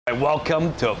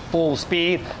Welcome to Full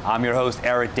Speed. I'm your host,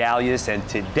 Eric Dalius, and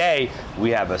today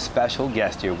we have a special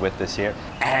guest here with us here,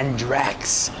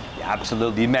 Andrex. Yeah,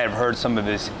 absolutely. You may have heard some of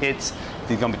his hits.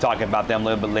 He's going to be talking about them a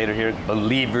little bit later here,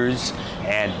 Believers,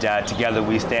 and Together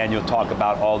We Stand. You'll talk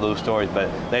about all those stories. But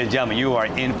ladies and gentlemen, you are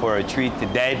in for a treat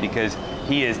today because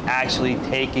he is actually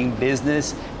taking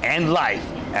business and life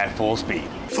at full speed.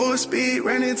 Full speed,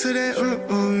 ran into that,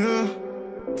 oh yeah.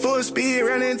 Full speed,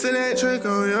 ran into that trick,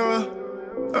 oh yeah.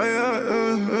 Oh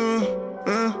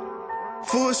yeah,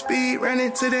 Full speed, ran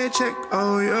into that check,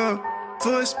 oh yeah.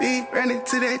 Full speed, ran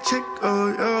into that check,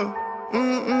 oh yeah.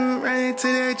 Ran into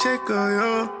that check,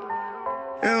 oh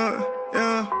yeah.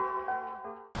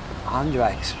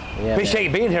 Andrex, Yeah, appreciate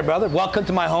you being here, brother. Welcome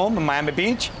to my home in Miami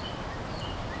Beach.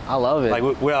 I love it.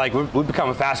 We're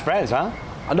becoming fast friends, huh?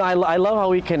 No, I love how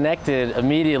we connected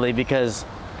immediately because,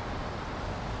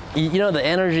 you know, the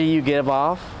energy you give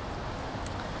off.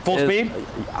 Full speed?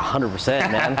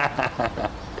 100%, man.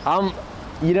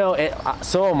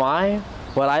 So am I.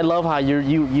 But I love how it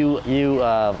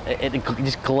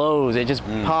just glows. It just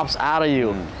pops out of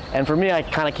you. And for me, I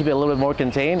kind of keep it a little bit more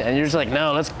contained. And you're just like,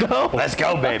 no, let's go. Let's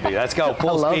go, baby. Let's go.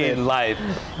 Full speed in life.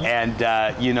 And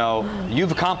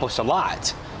you've accomplished a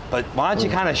lot. But why don't you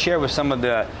kind of share with some of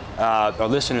the our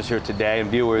listeners here today and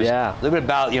viewers a little bit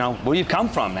about where you've come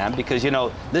from, man? Because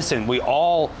listen,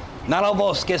 not all of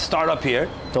us get started up here.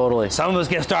 Totally. Some of us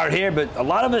get started here, but a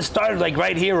lot of us started like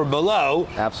right here or below.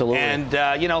 Absolutely. And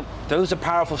those are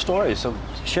powerful stories. So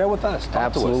share with us. Talk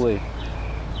Absolutely. To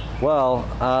us. Well,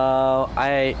 I'm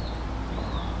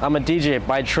a DJ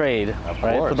by trade. Of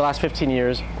right? course. For the last 15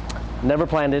 years. Never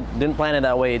planned it. Didn't plan it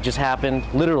that way. It just happened,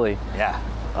 literally. Yeah.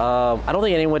 I don't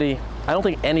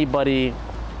think anybody,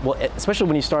 well, especially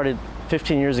when you started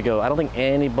 15 years ago, I don't think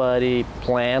anybody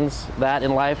plans that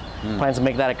in life, plans to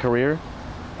make that a career.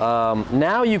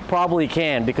 Now you probably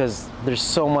can because there's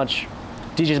so much,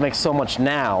 DJs make so much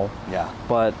now. Yeah.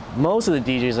 But most of the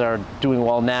DJs that are doing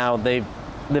well now, they've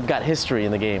got history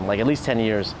in the game, like at least 10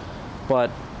 years. But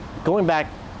going back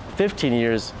 15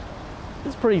 years,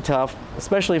 it's pretty tough,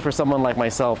 especially for someone like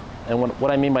myself. And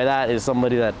what I mean by that is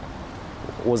somebody that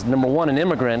was, number one, an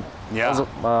immigrant. Yeah.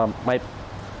 I'm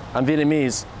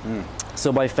Vietnamese.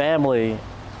 So my family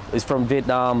is from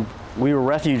Vietnam. We were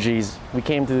refugees. We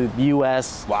came to the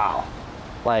U.S. Wow.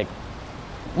 Like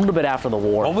a little bit after the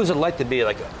war. What was it like to be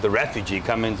like the refugee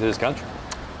coming to this country?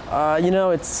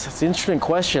 It's an interesting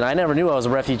question. I never knew I was a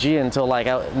refugee until I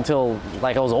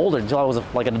was older, until I was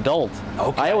like an adult.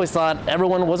 Okay. I always thought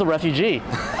everyone was a refugee.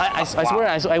 I swear,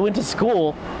 I went to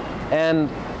school, and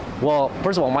well,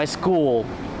 first of all, my school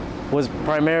was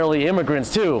primarily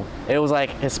immigrants too. It was like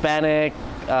Hispanic,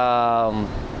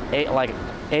 like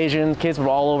Asian kids from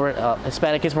all over,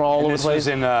 Hispanic kids from all over the place.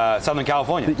 This was in Southern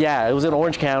California? Yeah, it was in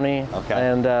Orange County. Okay.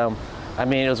 And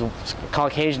it was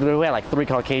Caucasian. We had like 3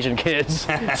 Caucasian kids.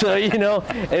 So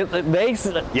it makes.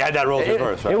 You had that role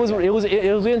reversed, right? It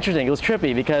was interesting. It was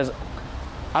trippy because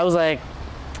I was like,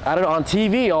 I don't know, on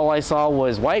TV, all I saw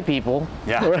was white people,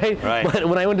 right? But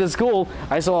when I went to school,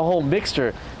 I saw a whole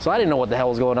mixture. So I didn't know what the hell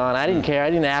was going on. I didn't care. I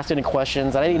didn't ask any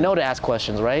questions. I didn't know to ask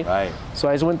questions, right? Right. So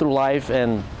I just went through life,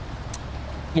 and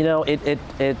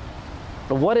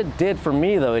what it did for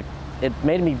me though, it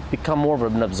made me become more of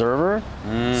an observer.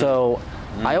 So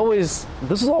this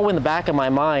was all in the back of my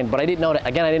mind, but I didn't know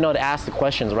I didn't know how to ask the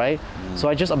questions, right? So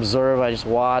I just observed, I just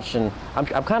watched, and I'm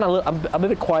a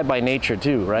bit quiet by nature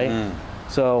too, right?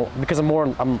 So because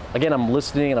I'm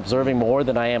listening and observing more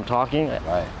than I am talking.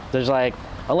 Right. There's like,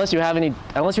 unless you have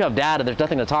data, there's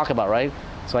nothing to talk about, right?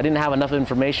 So I didn't have enough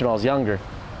information when I was younger.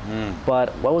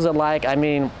 But what was it like? I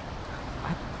mean,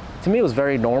 to me it was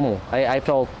very normal. I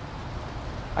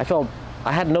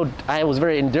was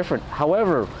very indifferent.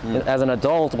 However, as an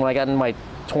adult, when I got in my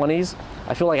 20s,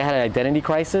 I feel like I had an identity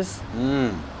crisis.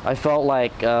 I felt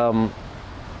like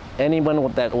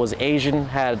anyone that was Asian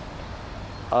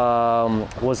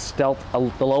was dealt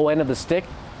the low end of the stick,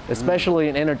 especially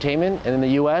in entertainment and in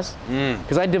the U.S.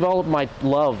 Because I developed my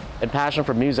love and passion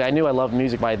for music. I knew I loved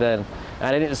music by then,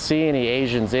 and I didn't see any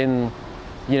Asians on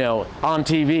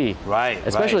TV. Right.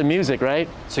 Especially music, right?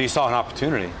 So you saw an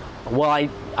opportunity. Well,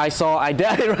 I saw the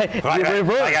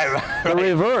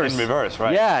reverse. In reverse,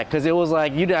 right? Yeah, because it was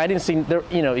like I didn't see there.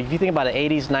 If you think about the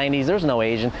 80s, 90s, there's no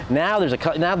Asian. Now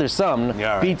there's some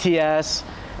BTS.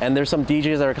 And there's some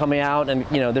DJs that are coming out, and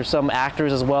there's some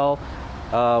actors as well.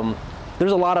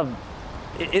 There's a lot of,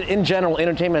 in general,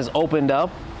 entertainment has opened up,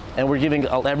 and we're giving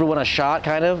everyone a shot,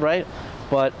 kind of, right?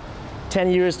 But 10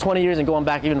 years, 20 years, and going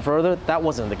back even further, that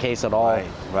wasn't the case at all.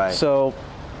 Right. So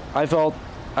I felt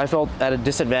at a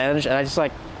disadvantage, and I just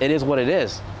like, it is what it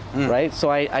is. right? So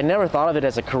I never thought of it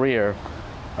as a career.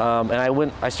 And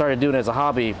I started doing it as a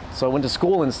hobby. So I went to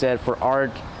school instead for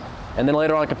art, and then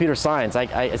later on computer science.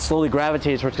 I slowly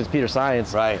gravitated towards computer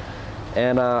science. Right.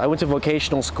 And I went to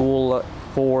vocational school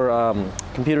for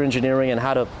computer engineering and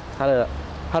how to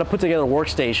put together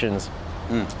workstations.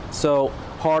 So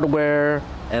hardware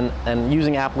and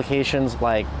using applications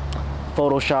like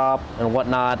Photoshop and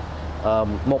whatnot,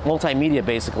 multimedia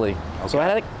basically. Okay. So I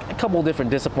had a couple of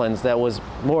different disciplines that was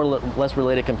more or less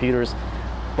related to computers,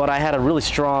 but I had a really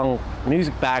strong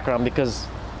music background because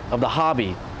of the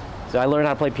hobby. So I learned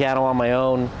how to play piano on my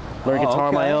own, learned guitar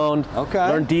on my own,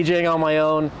 learned DJing on my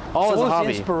own, all as a hobby. So what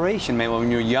was the inspiration, man,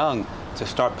 when you were young to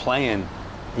start playing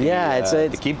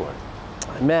the keyboard?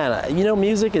 Man, you know,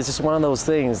 music is just one of those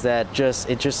things that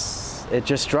it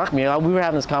just struck me. We were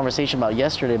having this conversation about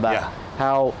yesterday about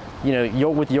how, you know,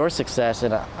 with your success,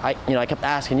 and I kept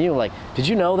asking you, like, did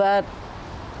you know that?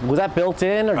 Was that built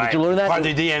in, or did you learn that? Part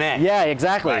of the DNA. Yeah,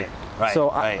 exactly. Right. So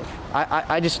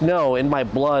I just know in my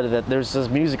blood that there's this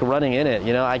music running in it.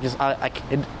 You know,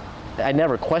 I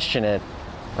never question it.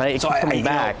 Right? It keeps coming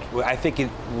back. I think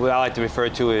what I like to refer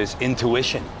to is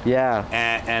intuition. Yeah.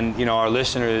 And you know, our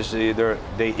listeners, if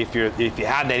you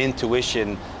have that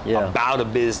intuition about a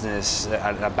business,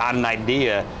 about an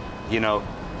idea, you know,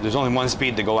 there's only one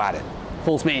speed to go at it.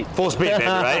 Full speed. Full speed, baby,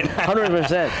 right?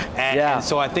 100%. And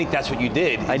so I think that's what you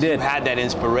did. I did. You had that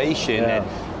inspiration,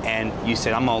 and you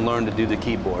said, I'm gonna learn to do the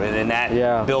keyboard, and then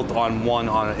that built on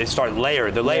it started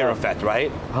the layer effect,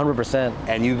 right? 100%.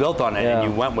 And you built on it, and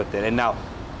you went with it, and now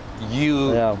you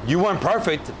weren't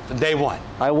perfect day one.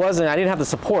 I wasn't. I didn't have the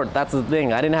support. That's the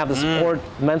thing. I didn't have the support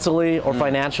mentally or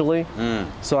financially.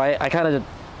 So I kind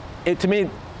of, to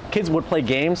me, kids would play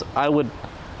games. I would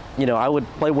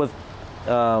play with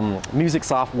music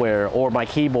software or my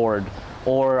keyboard,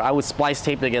 or I would splice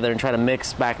tape together and try to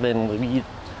mix. Back then,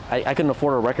 I couldn't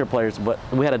afford a record player, but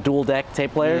we had a dual deck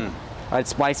tape player. I'd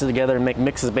splice it together and make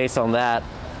mixes based on that.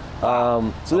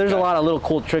 So there's a lot of little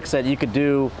cool tricks that you could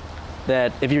do,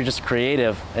 that if you're just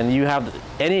creative and you have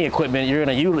any equipment, you're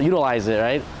gonna utilize it,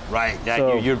 right? Right. Yeah.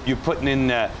 So, you're putting in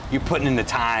the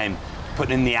time,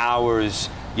 putting in the hours.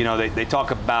 You know, they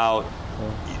talk about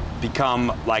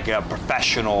become like a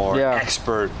professional or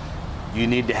expert. You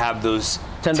need to have those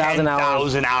 10,000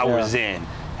 hours in,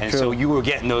 and so you were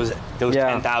getting those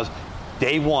 10,000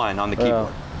 day one on the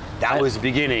keyboard. That was the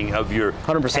beginning of your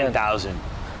 10,000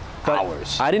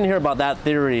 hours. I didn't hear about that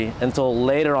theory until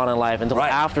later on in life, until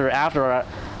after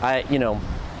I, you know,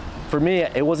 for me,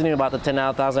 it wasn't even about the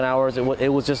 10,000 hours. It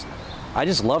was just, I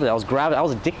just loved it. I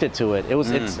was addicted to it. It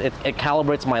was, it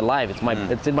calibrates my life.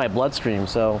 It's in my bloodstream.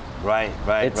 So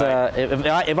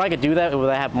if I could do that, would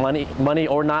I have money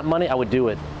or not money, I would do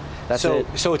it. That's it.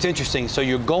 So it's interesting. So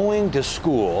you're going to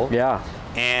school. Yeah.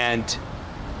 And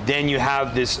then you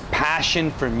have this passion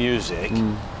for music.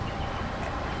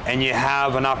 And you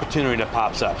have an opportunity that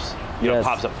pops up.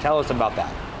 Pops up. Tell us about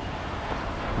that.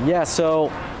 Yeah.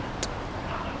 So,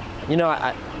 you know,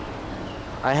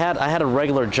 I had a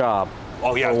regular job.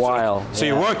 Oh yeah. For a while. So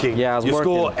you're working. Yeah, I was working.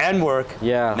 School and work.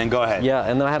 Yeah. And then go ahead. Yeah,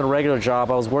 and then I had a regular job.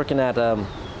 I was working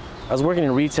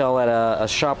in retail at a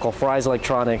shop called Fry's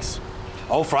Electronics.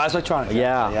 Oh, Fry's Electronics.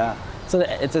 Yeah. Yeah. So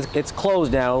it's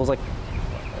closed now. It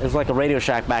was like a Radio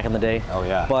Shack back in the day. Oh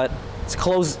yeah. But it's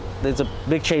closed. It's a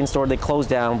big chain store. They closed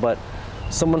down, but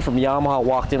someone from Yamaha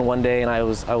walked in one day, and I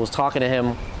was talking to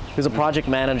him. He was a project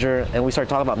manager, and we started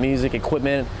talking about music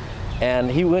equipment.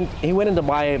 And he went in to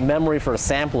buy memory for a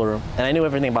sampler, and I knew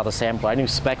everything about the sampler. I knew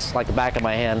specs like the back of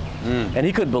my hand, and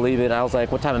he couldn't believe it. I was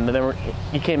like, "What type of memory?"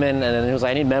 He came in, and then he was like,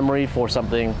 "I need memory for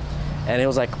something," and it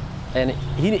was like, and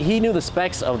he knew the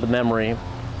specs of the memory,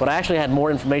 but I actually had more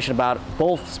information about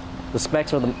both the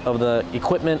specs of the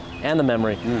equipment and the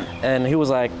memory. And he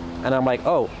was like, and I'm like,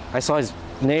 "Oh, I saw his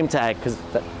name tag," because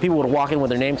people would walk in with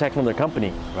their name tag from their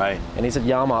company. Right. And he said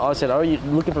Yamaha. I said, "Are you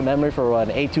looking for memory for an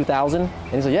A2000?"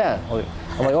 And he said, "Yeah."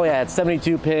 I'm like, "Oh yeah, it's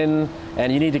 72 pin,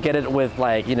 and you need to get it with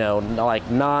like, you know, like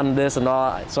non this and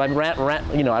all." So I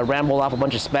rambled off a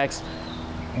bunch of specs,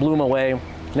 blew him away.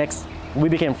 Next, we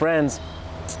became friends,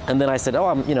 and then I said, "Oh,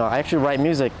 I actually write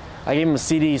music." I gave him a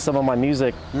CD, some of my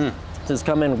music, to just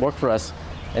come in and work for us,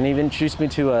 and he introduced me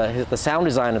to the sound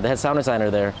designer, the head sound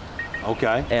designer there.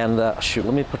 Okay. And shoot,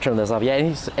 let me turn this off.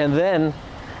 Yeah, and then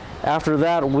after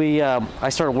that, I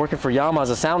started working for Yamaha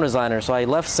as a sound designer. So I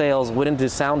left sales, went into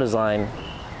sound design,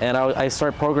 and I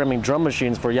started programming drum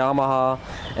machines for Yamaha,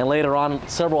 and later on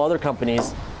several other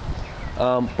companies.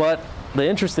 But the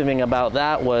interesting thing about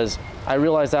that was I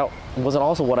realized that wasn't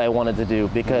also what I wanted to do,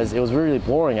 because it was really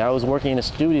boring. I was working in a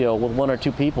studio with one or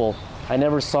two people. I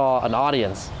never saw an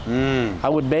audience. I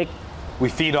would make We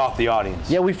feed off the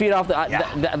audience. Yeah, we feed off the.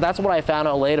 Yeah. That's what I found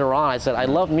out later on. I said I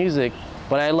love music,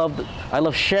 but I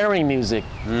love sharing music.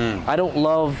 I don't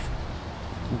love,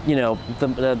 you know,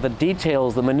 the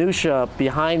details, the minutia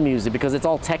behind music, because it's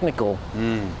all technical,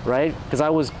 right?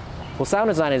 Because sound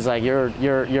design is like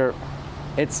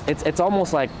it's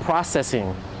almost like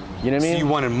processing. You know what I mean? So you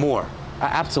wanted more.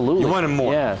 Absolutely. You wanted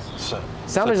more. Yes.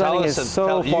 Sound designing is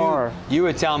so far. You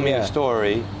were telling me a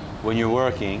story when you're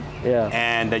working,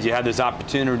 and that you had this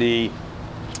opportunity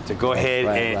to go ahead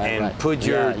and put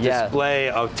your display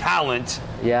of talent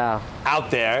out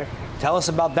there. Tell us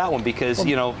about that one, because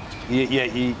you know,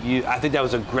 I think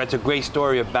that's a great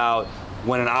story about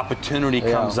when an opportunity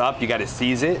comes up, you got to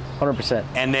seize it. 100%.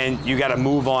 And then you got to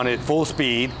move on it full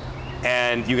speed,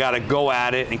 and you got to go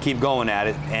at it and keep going at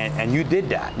it, and you did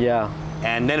that. Yeah.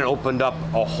 And then it opened up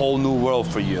a whole new world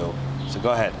for you. So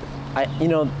go ahead. You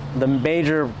know, the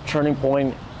major turning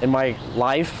point in my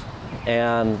life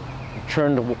and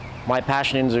turned my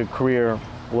passion into a career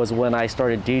was when I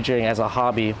started DJing as a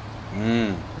hobby.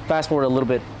 Fast forward a little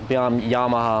bit beyond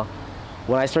Yamaha.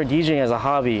 When I started DJing as a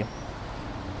hobby,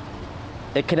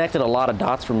 it connected a lot of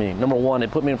dots for me. Number one,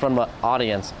 it put me in front of an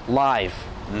audience live.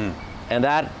 And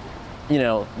that, you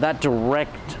know, that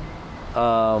direct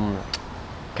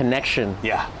connection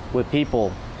with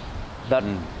people. That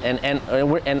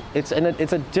and it's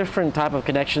a different type of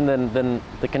connection than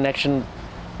the connection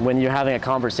when you're having a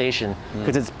conversation,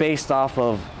 because it's based off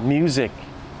of music,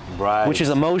 which is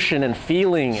emotion and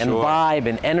feeling and vibe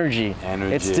and energy.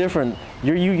 It's different.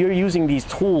 You're using these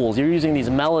tools, you're using these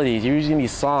melodies, you're using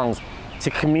these songs to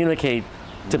communicate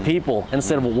to people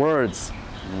instead of words.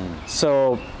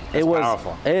 So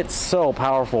powerful. It's so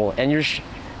powerful. And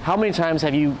how many times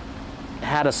have you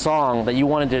had a song that you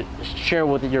wanted to share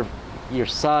with your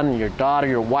son, your daughter,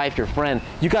 your wife, your friend?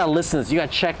 You gotta listen to this. You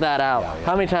gotta check that out.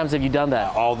 How many times have you done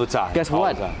that? All the time. Guess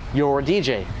what? You're a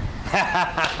DJ.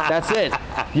 That's it.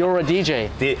 You're a DJ.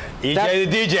 The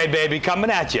DJ, baby,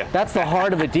 coming at you. That's the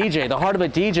heart of a DJ. The heart of a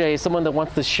DJ is someone that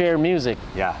wants to share music.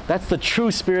 Yeah. That's the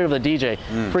true spirit of the DJ.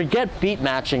 Forget beat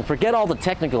matching. Forget all the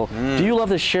technical. Do you love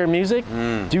to share music?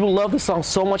 Do you love the song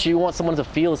so much you want someone to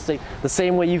feel the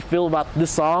same way you feel about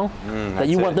this song? That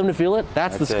you want them to feel it?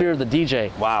 That's the spirit of the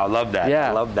DJ. Wow, I love that. Yeah.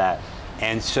 I love that.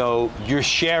 And so you're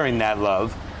sharing that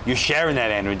love. You're sharing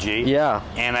that energy. Yeah.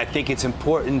 And I think it's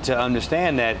important to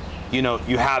understand that, you know,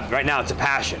 you have, right now it's a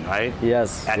passion, right?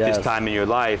 Yes. At this time in your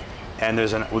life, and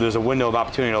there's a window of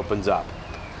opportunity that opens up.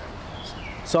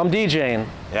 So I'm DJing.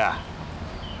 Yeah.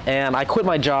 And I quit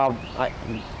my job. A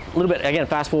little bit, again,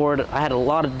 fast forward, I had a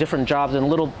lot of different jobs and a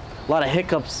lot of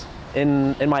hiccups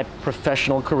in my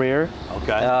professional career.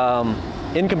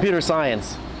 Okay. In computer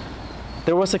science.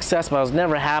 There was success, but I was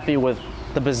never happy with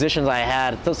the positions I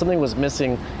had. Something was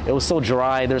missing. It was so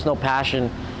dry. There's no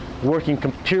passion. Working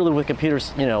purely with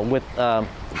computers, you know, with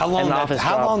how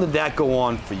long did that go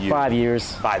on for you? 5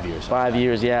 years. 5 years. 5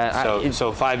 years, yeah.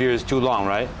 So 5 years is too long,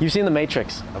 right? You've seen The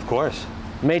Matrix. Of course.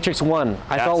 Matrix 1.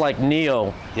 I felt like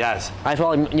Neo. Yes. I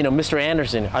felt like, you know, Mr.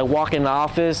 Anderson. I walk in the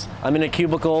office. I'm in a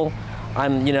cubicle.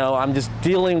 I'm just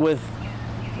dealing with.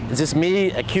 It's just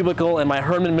me, a cubicle, and my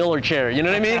Herman Miller chair. You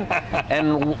know what I mean?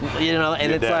 And you know,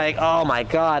 and it's like, oh my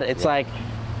God! It's like,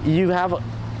 you have,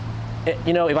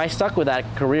 you know, if I stuck with that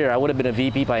career, I would have been a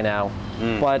VP by now.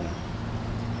 But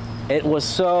it was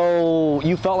so,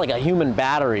 you felt like a human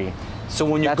battery. So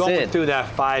when you're going through that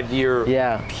 5 year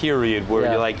period where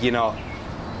you're like, you know,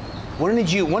 when did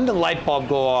the light bulb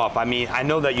go off? I mean, I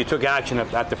know that you took action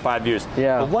after 5 years.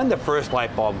 Yeah. But when did the first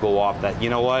light bulb go off that, you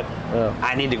know what,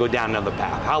 I need to go down another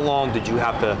path? How long did you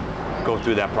have to go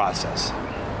through that process?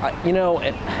 You know,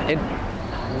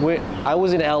 I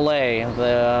was in LA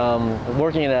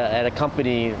working at a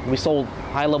company. We sold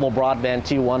high-level broadband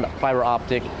T1 fiber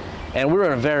optic, and we were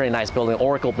in a very nice building,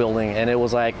 Oracle building, and it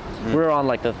was like, we were on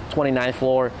like the 29th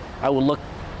floor. I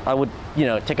would, you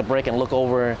know, take a break and look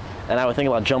over, and I would think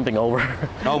about jumping over.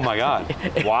 Oh my God,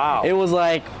 wow. It was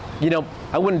like, you know,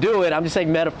 I wouldn't do it. I'm just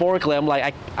saying metaphorically, I'm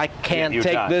like, I can't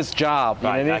take this job. You know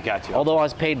what I mean? I got you. Although I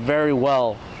was paid very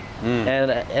well.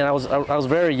 And I was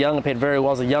very young and paid very well.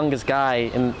 I was the youngest guy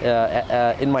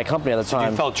in my company at the time.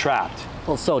 So you felt trapped. I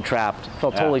felt so trapped.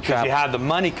 Felt totally trapped. Because you had the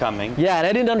money coming. Yeah, and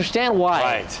I didn't understand why.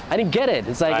 Right. I didn't get it.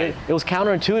 It's like it was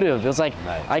counterintuitive. It was like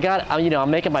I'm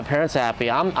making my parents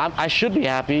happy. I should be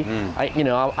happy.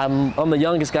 I'm the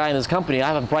youngest guy in this company.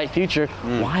 I have a bright future.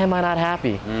 Why am I not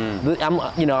happy? I'm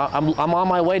on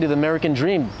my way to the American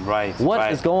dream. Right.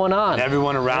 What is going on? And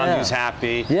everyone around you's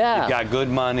happy. Yeah. You've got good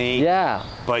money. Yeah.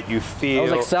 But you feel. I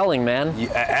was excelling, man.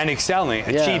 Excelling,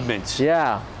 achievements.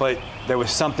 Yeah. But there was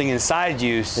something inside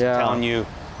you telling you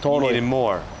you needed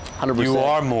more. 100%. You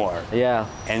are more. Yeah.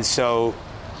 And so,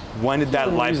 when did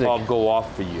that light Music. bulb go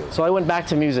off for you? So I went back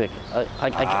to music.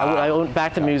 I went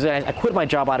back to music. I quit my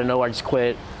job out of nowhere. I just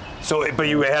quit. So, but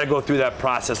you had to go through that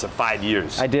process of 5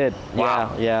 years. I did.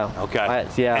 Wow. Yeah. Okay.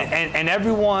 Yeah. And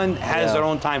everyone has Yeah. their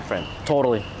own time frame.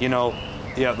 Totally. You know,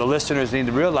 the listeners need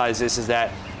to realize this is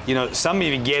that, you know, some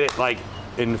even get it like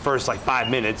in the first like 5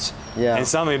 minutes. Yeah. And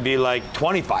some would be like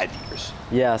 25 years.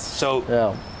 Yes. So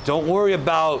yeah. don't worry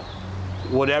about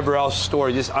whatever else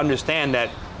story. Just understand that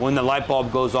when the light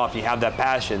bulb goes off, you have that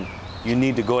passion, you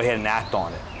need to go ahead and act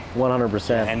on it.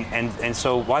 100%. And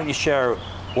so why don't you share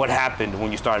what happened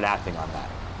when you started acting on that?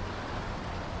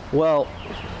 Well,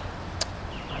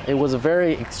 it was a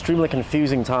very extremely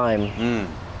confusing time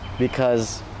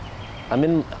because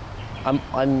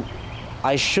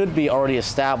I should be already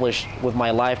established with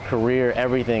my life, career,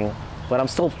 everything, but I'm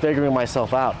still figuring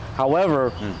myself out.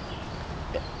 However,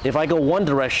 if I go one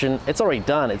direction, it's already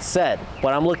done, it's set.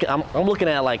 But I'm looking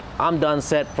at it like I'm done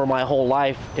set for my whole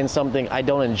life in something I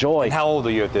don't enjoy. And how old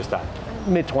are you at this time?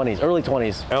 Mid-20s, early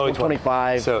 20s. Early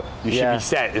 25. So you should be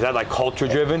set. Is that like culture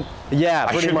driven? Yeah,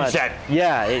 I pretty should much. be set.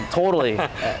 Yeah, totally.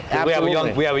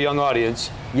 Absolutely. We have a young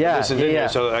audience. Yeah, This is yeah, in there. yeah.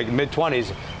 So like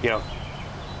mid-20s, you know,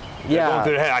 they're going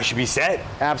through their head, I should be set.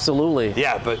 Absolutely.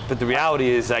 Yeah, but the reality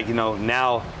is like, you know,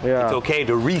 now it's okay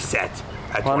to reset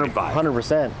at 25.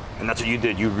 100%. And that's what you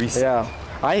did. You reset.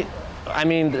 Yeah. I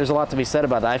mean, there's a lot to be said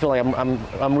about that. I feel like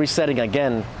I'm resetting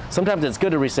again. Sometimes it's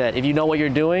good to reset if you know what you're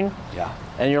doing. Yeah.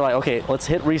 And you're like, okay, let's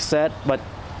hit reset, but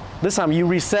this time you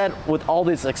reset with all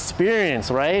this experience,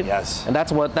 right? Yes. And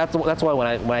that's why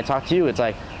when I talk to you, it's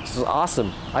like, this is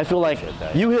awesome. I feel like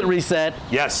you hit reset.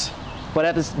 Yes.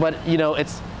 But you know,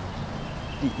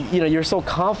 you're so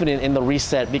confident in the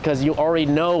reset because you already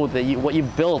know that what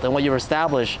you've built and what you've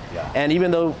established. Yeah. And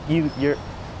even though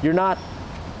you're not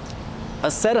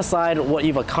set aside what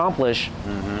you've accomplished,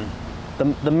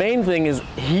 the main thing is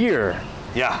here.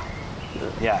 Yeah.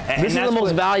 Yeah. And This is the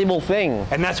most valuable thing.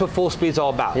 And that's what Full Speed's all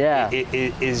about. Yeah.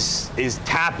 It is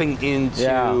tapping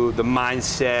into the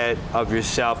mindset of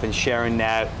yourself and sharing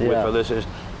that with our listeners.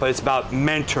 But it's about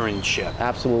mentorship.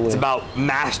 Absolutely. It's about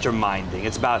masterminding.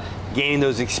 It's about gaining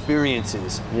those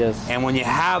experiences. Yes. And when you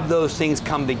have those things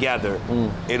come together,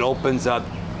 it opens up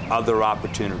other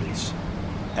opportunities.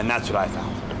 And that's what I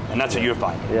found. And that's what you're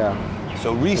finding. Yeah.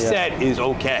 So reset is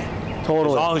okay.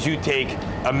 Totally. As long as you take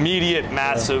immediate,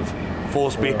 massive, full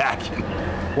speed action.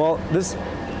 Well, this,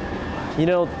 you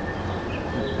know,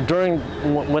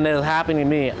 when it was happening to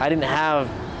me, I didn't have.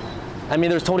 I mean,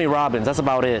 there's Tony Robbins. That's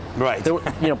about it. Right.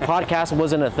 Podcast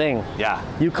wasn't a thing. Yeah.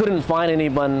 You couldn't find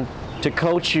anyone to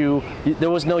coach you. There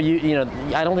was no,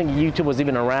 I don't think YouTube was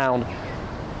even around.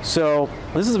 So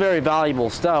this is very valuable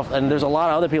stuff, and there's a lot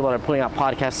of other people that are putting out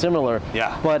podcasts similar.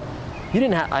 Yeah. But you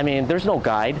didn't have. I mean, there's no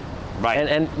guide. Right.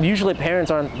 And usually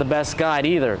parents aren't the best guide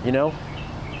either. You know.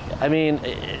 I mean,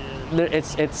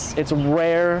 it's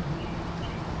rare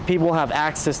people have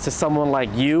access to someone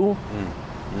like you,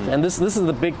 and this is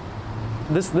the big.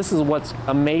 This is what's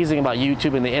amazing about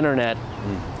YouTube and the internet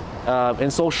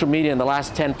and social media in the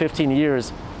last 10, 15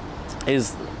 years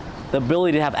is the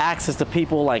ability to have access to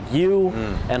people like you,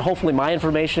 and hopefully my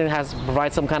information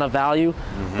provides some kind of value.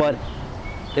 But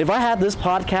if I had this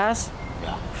podcast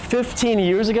 15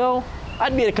 years ago,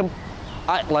 I'd be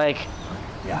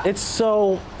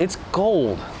it's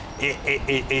gold.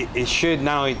 It should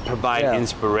not only provide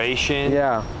inspiration,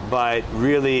 but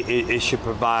really it should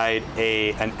provide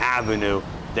an avenue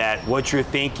that what you're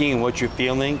thinking and what you're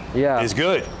feeling is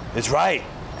good. It's right.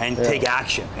 And take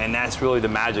action. And that's really the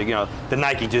magic. You know, the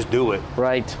Nike, just do it.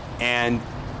 Right. And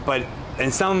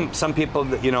some people,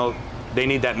 you know, they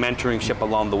need that mentoringship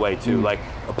along the way too. Like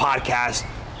a podcast,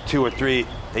 2 or 3,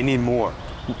 they need more.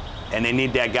 And they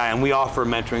need that guy. And we offer a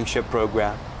mentoringship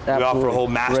program. Absolutely. We offer a whole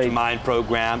mastermind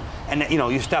program. And you know,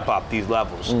 you step up these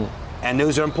levels. And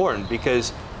those are important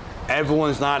because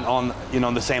everyone's not on, you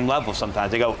know, the same level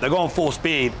sometimes. They're going full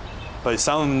speed, but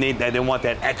some need that. They want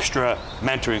that extra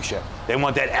mentoringship. They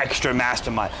want that extra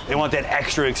mastermind. They want that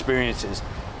extra experiences.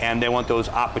 And they want those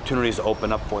opportunities to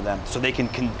open up for them so they can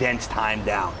condense time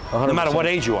down. 100%. No matter what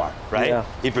age you are, right? Yeah.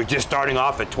 If you're just starting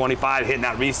off at 25, hitting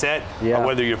that reset, or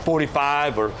whether you're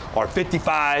 45 or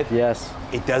 55,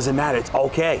 it doesn't matter. It's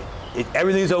okay.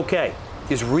 Everything's okay.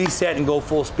 Just reset and go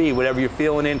full speed, whatever you're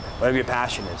feeling in, whatever your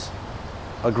passion is.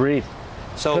 Agreed.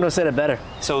 So, couldn't have said it better.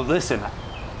 So listen,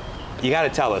 you got to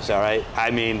tell us, all right? I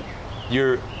mean,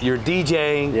 you're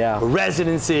DJing,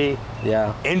 residency,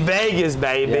 in Vegas,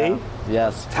 baby.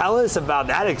 Yes. Tell us about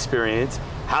that experience,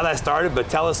 how that started, but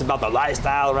tell us about the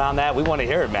lifestyle around that. We want to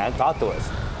hear it, man. Talk to us.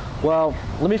 Well,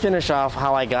 let me finish off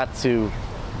how I got to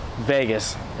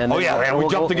Vegas. And Oh then yeah, we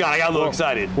jumped the gun. I got a little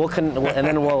excited. And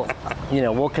then we'll,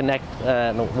 we'll connect.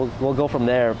 And we'll go from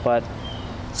there. But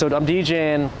so I'm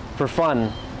DJing for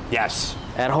fun. Yes.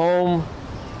 At home,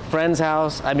 friend's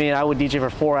house. I mean, I would DJ for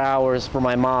 4 hours for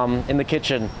my mom in the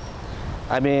kitchen.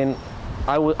 I mean,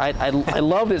 I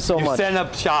loved it so much. You set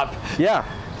up shop. Yeah.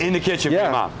 In the kitchen for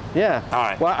your mom. Yeah. All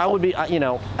right. Well, I would be, I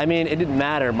mean, it didn't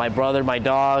matter. My brother, my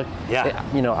dog. Yeah.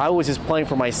 I was just playing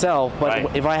for myself. But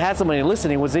Right. if I had somebody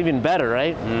listening, it was even better,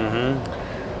 right?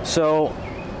 Mm-hmm. So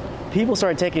people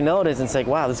started taking notice and saying,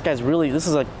 wow, this guy's really, this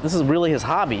is really his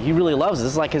hobby. He really loves it.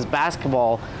 This is like his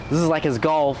basketball. This is like his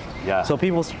golf. Yeah. So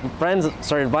friends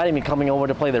started inviting me, coming over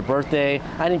to play their birthday.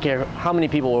 I didn't care how many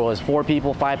people it was, 4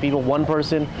 people, 5 people, 1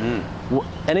 person.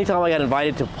 Anytime I got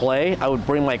invited to play, I would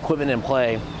bring my equipment and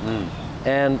play.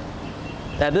 And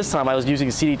at this time I was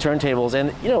using CD turntables,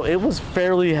 and it was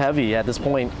fairly heavy at this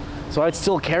point. So I'd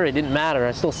still carry it, didn't matter.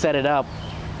 I still set it up.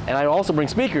 And I'd also bring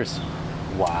speakers.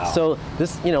 Wow. So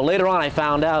this, later on I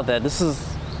found out that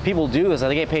people do this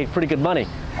and they get paid pretty good money.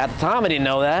 At the time I didn't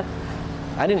know that.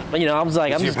 I didn't, I was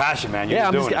like, It's your passion, man. You're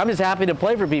yeah, just doing I'm just happy to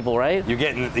play for people, right? You're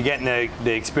getting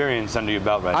the experience under your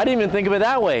belt, right? I didn't even think of it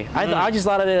that way. I just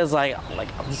thought of it as like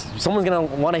someone's gonna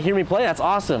want to hear me play. That's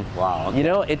awesome. Wow.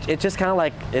 Okay. It just kind of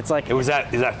like, it's like. It was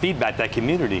that feedback, that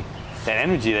community, that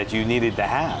energy that you needed to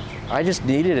have. I just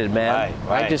needed it, man.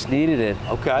 Right. I just needed it.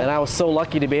 Okay. And I was so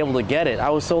lucky to be able to get it. I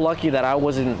was so lucky that I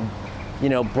wasn't,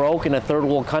 broke in a third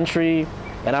world country.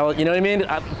 And I was, you know what I mean?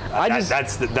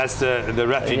 That's the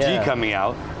refugee coming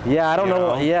out. Yeah, I don't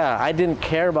know. know? Yeah, I didn't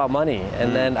care about money,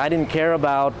 and then I didn't care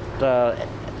about.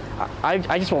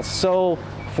 I just felt so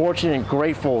fortunate and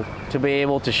grateful to be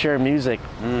able to share music,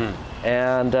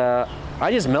 and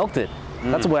I just milked it.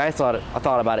 That's the way I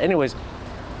thought about it. Anyways,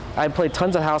 I played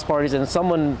tons of house parties, and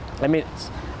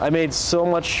I made so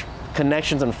much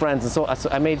connections and friends, and so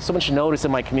I made so much notice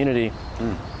in my community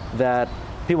that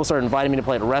people started inviting me to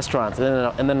play at restaurants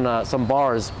and then some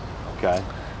bars. Okay.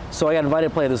 So I got invited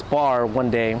to play at this bar one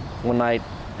night,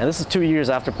 and this is 2 years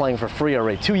after playing for free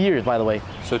already. 2 years, by the way.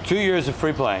 So 2 years of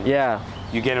free playing. Yeah.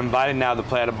 You get invited now to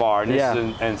play at a bar, and this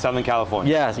is in Southern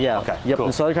California. Yeah. Okay, Yep, cool.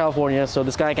 in Southern California. So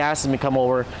this guy asks me to come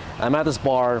over. I'm at this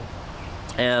bar,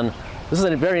 and this is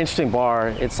a very interesting bar.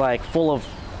 It's like full of,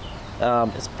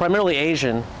 it's primarily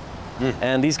Asian,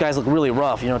 and these guys look really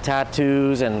rough.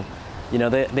 Tattoos, and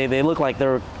they look like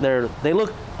they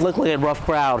look like a rough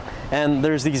crowd. And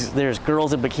there's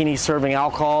girls in bikinis serving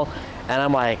alcohol, and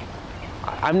I'm like,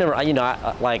 I've never, I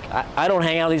don't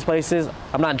hang out in these places.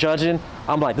 I'm not judging.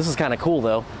 I'm like, this is kind of cool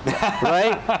though,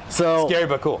 right? So scary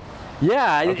but cool.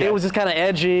 Yeah, Okay. it was just kind of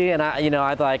edgy, and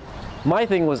I like, my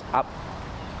thing was,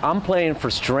 I'm playing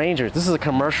for strangers. This is a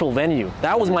commercial venue.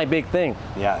 That was my big thing.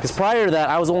 Yes. Because prior to that,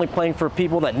 I was only playing for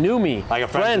people that knew me. Like a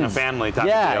friend and a family type of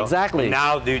deal. Yeah, exactly.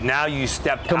 And now you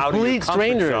stepped out of your Complete comfort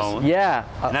strangers. zone. Yeah.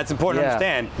 And that's important to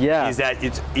understand. Yeah. Is that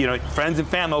it's friends and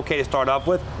family okay to start off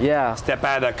with. Yeah. Step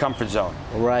out of that comfort zone.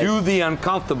 Right. Do the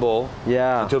uncomfortable.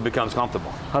 Yeah. Until it becomes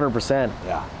comfortable. 100%.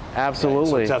 Yeah.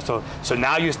 Absolutely. Okay. So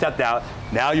now you stepped out.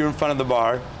 Now you're in front of the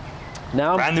bar.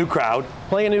 Now Brand new crowd.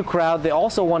 Playing a new crowd. They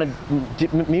also wanted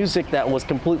music that was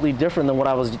completely different than what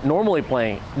I was normally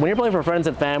playing. When you're playing for friends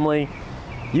and family,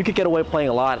 you could get away playing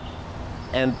a lot,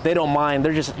 and they don't mind.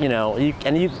 They're just, you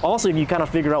kind of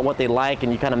figure out what they like,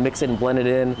 and you kind of mix it and blend it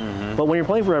in. But when you're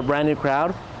playing for a brand new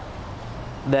crowd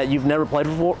that you've never played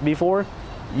before,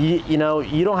 you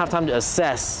don't have time to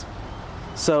assess.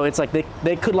 So it's like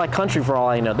they could like country for all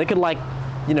I know. They could like,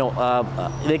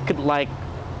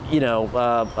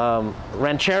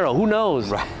 ranchero. Who knows?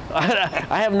 Right.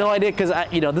 I have no idea, because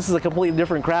this is a completely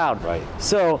different crowd. Right.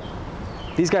 So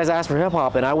these guys asked for hip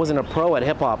hop, and I wasn't a pro at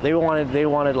hip hop. They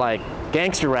wanted like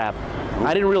gangster rap.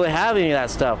 I didn't really have any of that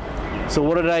stuff. So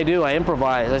what did I do? I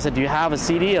improvised. I said, "Do you have a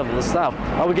CD of the stuff?"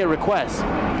 I would get requests.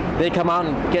 They come out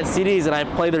and get CDs, and I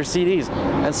play their CDs.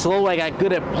 And slowly I got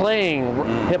good at playing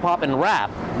hip hop and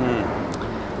rap.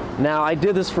 Now I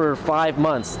did this for 5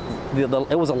 months. It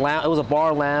was a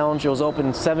bar lounge. It was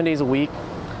open 7 days a week,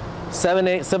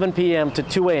 7 p.m. to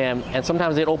 2 a.m. and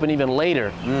sometimes they'd open even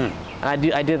later. I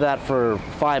did that for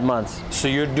 5 months. So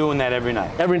you're doing that every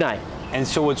night? Every night. And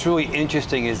so what's really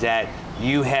interesting is that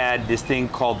you had this thing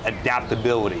called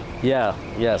adaptability. Yeah.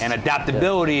 Yes. And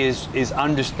adaptability is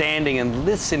understanding and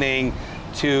listening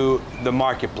to the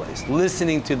marketplace,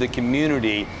 listening to the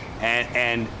community,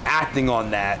 and acting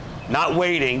on that, not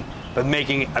waiting, but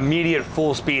making immediate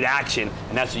full speed action,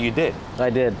 and that's what you did. I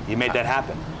did. You made that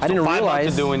happen. I didn't 5 realize.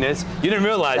 months of doing this. You didn't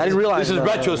realize. I didn't realize. This is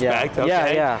retrospect. Yeah.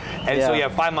 Okay. Yeah. And so you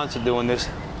have 5 months of doing this.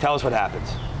 Tell us what happens.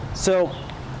 So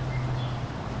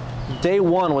day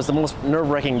one was the most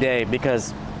nerve-wracking day,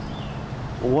 because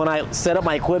when I set up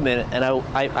my equipment and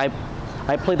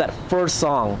I played that first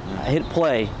song, I hit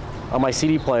play on my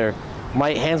CD player,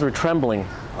 my hands were trembling.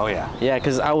 Oh yeah. Yeah,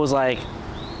 because I was like,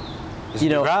 It's a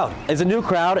new crowd. It's a new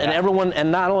crowd, and Yeah. everyone,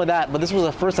 and not only that, but this was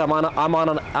the first time I'm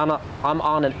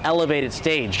on an elevated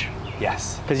stage.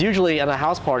 Yes. Because usually at a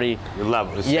house party, Your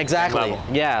level. It's yeah, same exactly. level.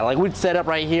 Yeah, like we'd set up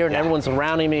right here, and Yeah. everyone's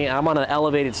surrounding me, and I'm on an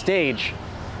elevated stage.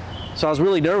 So I was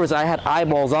really nervous. I had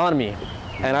eyeballs on me,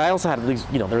 and I also had these,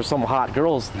 there's some hot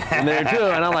girls in there too,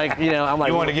 and I'm like, You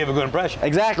want to give a good impression.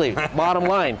 Exactly. Bottom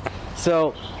line.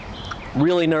 So,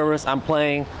 really nervous. I'm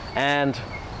playing, and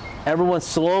everyone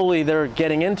slowly they're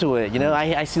getting into it.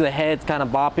 I see the heads kind of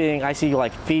bopping. I see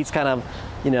like feet kind of,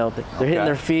 they're hitting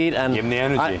their feet and give them the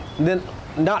energy.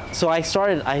 So I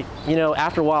started.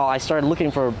 After a while, I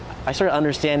started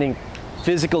understanding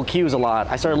physical cues a lot.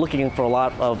 I started looking for a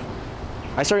lot of.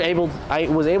 I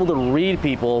was able to read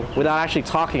people without actually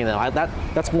talking to them.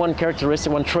 That's one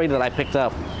characteristic, one trait that I picked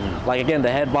up. Like again,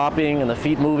 the head bopping and the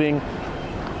feet moving.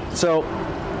 So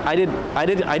I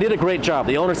did a great job.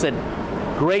 The owner said,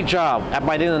 "Great job."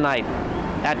 By the end of the night,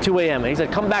 at 2 a.m. And he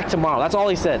said, "Come back tomorrow." That's all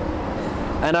he said.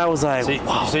 And I was like,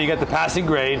 So you got the passing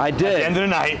grade. I did. At the end of the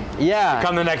night. Yeah.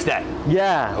 Come the next day.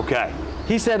 Yeah. Okay.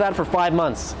 He said that for 5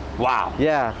 months. Wow.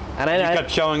 Yeah. And You kept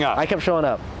showing up. I kept showing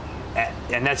up.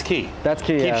 And that's key. That's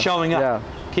key. Keep showing up. Yeah.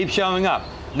 Keep showing up.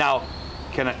 Now,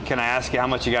 can I ask you how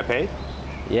much you got paid?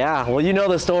 Yeah. Well, you know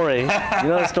the story. You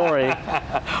know the story.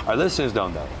 Our listeners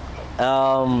don't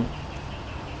know.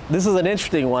 This is an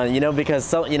interesting one,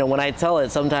 because when I tell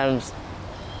it, sometimes,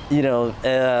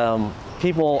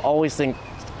 people always think,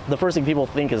 the first thing people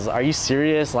think is, "Are you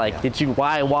serious? Like,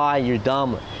 why? You're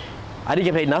dumb." I didn't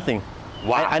get paid nothing.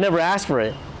 Wow. I never asked for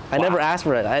it. I never asked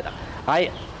for it.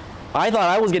 I thought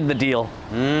I was getting the deal.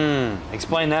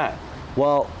 Explain that.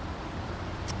 Well,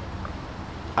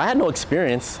 I had no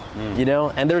experience,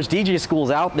 and there's DJ schools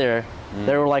out there.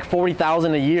 They were like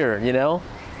 40,000 a year,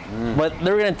 but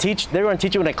they were going to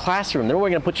teach you in a classroom. They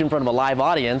weren't going to put you in front of a live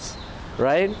audience,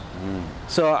 right?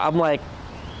 So I'm like,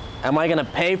 am I going to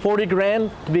pay 40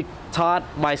 grand to be taught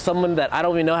by someone that I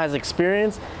don't even know has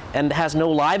experience and has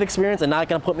no live experience and not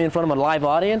going to put me in front of a live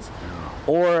audience?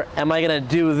 Or am I going to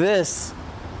do this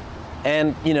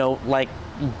and,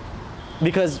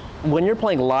 because when you're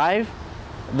playing live,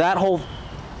 the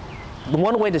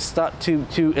one way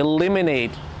to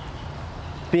eliminate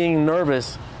being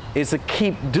nervous is to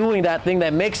keep doing that thing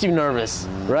that makes you nervous,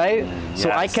 right? Yes.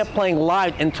 So I kept playing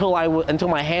live until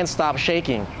my hands stopped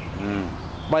shaking.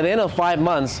 By the end of 5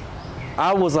 months,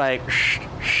 I was like,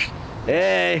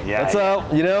 hey, what's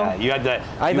up? Yeah. You had that.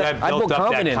 I built built up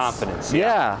confidence. that confidence.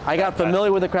 Yeah. I got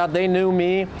familiar with the crowd. They knew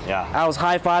me. Yeah. I was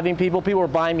high-fiving people. People were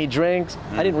buying me drinks.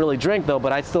 I didn't really drink though,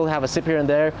 but I'd still have a sip here and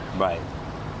there. Right.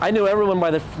 I knew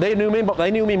everyone they knew me, but they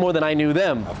knew me more than I knew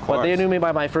them. Of course. But they knew me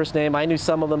by my first name. I knew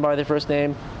some of them by their first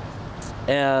name.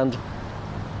 And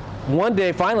one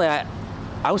day, finally,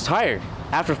 I was tired.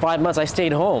 After 5 months, I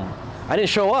stayed home. I didn't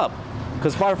show up.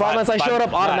 Because for 5 months, I showed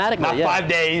up automatically. Not 5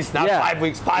 days, not 5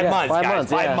 weeks, 5 months, 5 guys.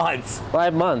 months, 5 months.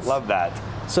 5 months. Love that.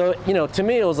 So, to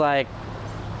me, it was like,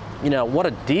 what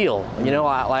a deal.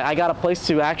 I got a place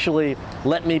to actually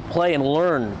let me play and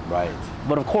learn. Right.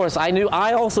 But of course,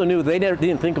 I also knew they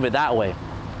didn't think of it that way.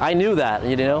 I knew that,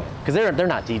 because they're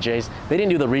not DJs. They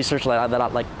didn't do the research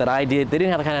that I did. They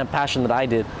didn't have the kind of passion that I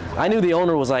did. I knew the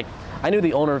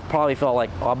owner probably felt like,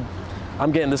 oh,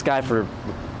 I'm getting this guy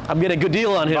I'm getting a good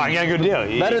deal on him. I got a good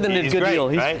deal. Better than a good deal.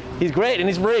 He's great and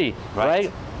he's free,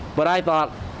 right? But I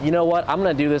thought, you know what? I'm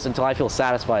going to do this until I feel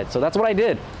satisfied. So that's what I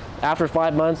did. After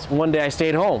 5 months, one day I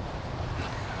stayed home.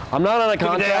 I'm not on a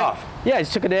contract. Took a day off. Yeah, I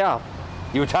just took a day off.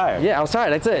 You were tired. Yeah, I was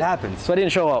tired. That's it. It happens. So I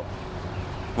didn't show up.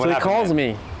 What so he happened calls then?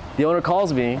 me. The owner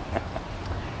calls me,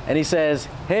 and he says,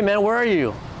 "Hey man, where are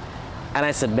you?" And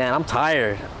I said, "Man, I'm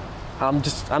tired. I'm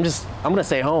gonna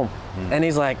stay home." And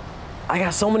he's like, "I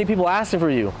got so many people asking for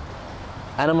you."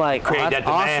 And I'm like, Create that's that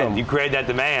demand. awesome. You create that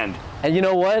demand. And you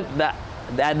know what?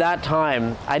 At that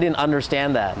time, I didn't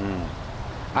understand that.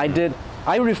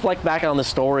 I reflect back on the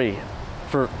story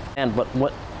but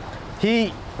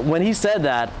when he said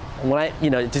that,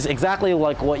 just exactly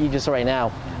like what you just said right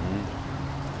now,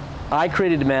 I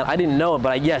created demand. I didn't know it,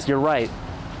 but yes, you're right.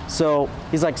 So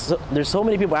he's like, there's so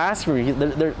many people asking for you.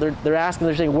 They're asking,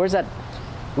 they're saying, where's that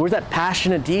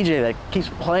passionate DJ that keeps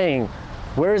playing?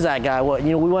 Where is that guy?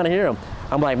 We want to hear him.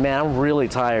 I'm like, man, I'm really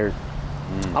tired.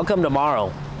 I'll come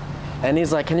tomorrow. And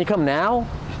he's like, can you come now?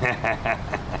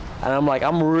 And I'm like,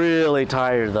 I'm really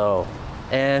tired though.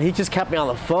 And he just kept me on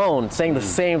the phone saying the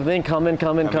same thing, come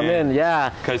in. Yeah.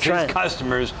 Because his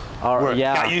customers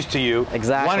got used to you,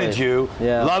 exactly. wanted you,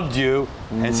 loved you,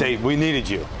 and say, we needed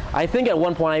you. I think at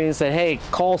one point I even said, hey,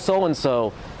 call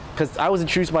so-and-so, because I was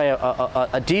introduced by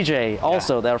a DJ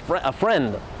also, that a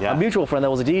friend, a mutual friend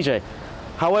that was a DJ.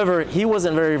 However, he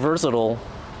wasn't very versatile,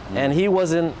 and he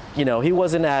wasn't, you know, he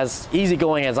wasn't as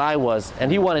easygoing as I was,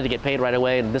 and he wanted to get paid right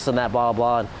away and this and that, blah,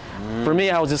 blah, blah. And for me,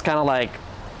 I was just kind of like,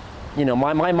 you know,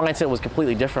 my mindset was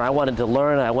completely different. I wanted to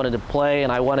learn, I wanted to play,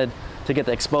 and I wanted to get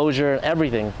the exposure,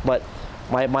 everything. But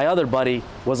my other buddy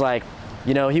was like,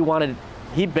 you know,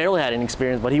 he barely had any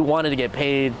experience, but he wanted to get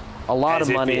paid a lot of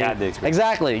money. If he had the experience.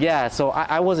 Exactly, yeah. So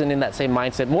I wasn't in that same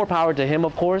mindset. More power to him,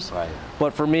 of course. Right.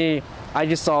 But for me, I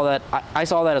just saw that, I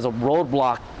saw that as a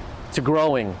roadblock to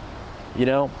growing. You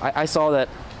know, I saw that,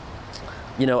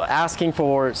 you know, asking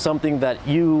for something that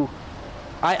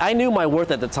I knew my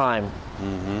worth at the time.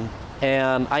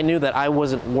 And I knew that I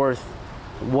wasn't worth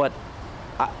what,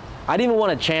 I didn't even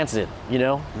want to chance it, you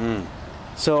know?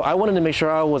 So I wanted to make sure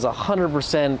I was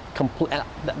 100% complete.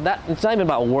 It's not even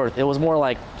about worth. It was more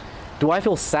like, do I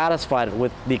feel satisfied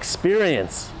with the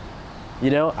experience? You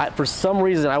know, for some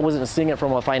reason, I wasn't seeing it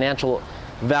from a financial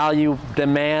value,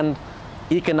 demand,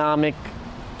 economic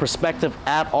perspective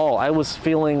at all. I was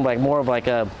feeling like more of like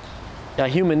a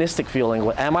humanistic feeling.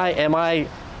 Am I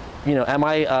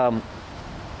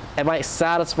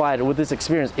satisfied with this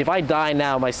experience? If I die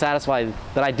now, am I satisfied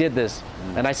that I did this?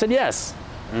 And I said yes,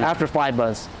 after 5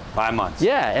 months. 5 months.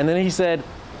 Yeah, and then he said,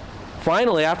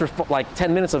 finally, after like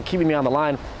 10 minutes of keeping me on the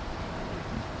line,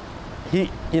 he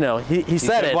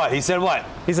said it. What? He said what?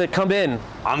 He said, come in.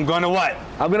 I'm gonna what?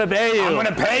 I'm gonna pay you. I'm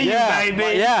gonna pay you,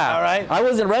 baby. Yeah. All right. I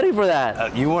wasn't ready for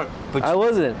that. You weren't. But I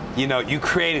wasn't. You know, you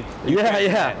created.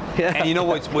 Yeah. And you know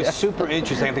what's super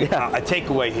interesting? I think a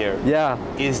takeaway here. Yeah.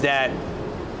 Is that,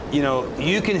 you know,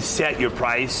 you can set your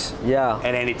price. Yeah.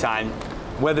 At any time,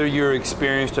 whether you're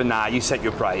experienced or not, you set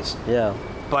your price. Yeah.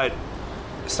 But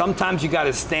sometimes you got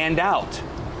to stand out.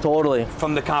 Totally.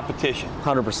 From the competition.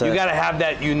 100%. You got to have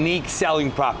that unique selling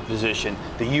proposition,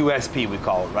 the USP we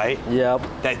call it, right? Yep.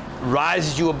 That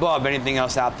rises you above anything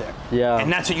else out there. Yeah.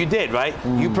 And that's what you did, right?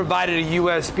 You provided a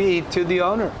USP to the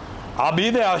owner. I'll be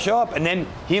there, I'll show up. And then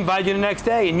he invited you the next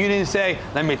day, and you didn't say,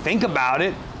 let me think about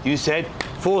it. You said,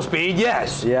 full speed,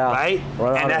 yes. Yeah. Right?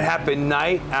 And that happened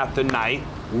night after night,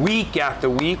 week after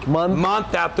week,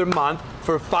 month after month,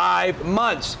 for 5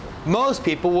 months. Most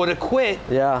people would have quit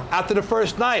after the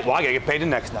first night. Well, I gotta get paid the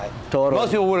next night. Totally. Most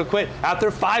people would have quit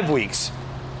after 5 weeks.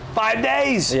 5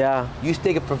 days. Yeah. You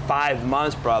stick it for 5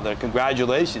 months, brother.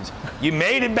 Congratulations. You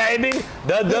made it, baby.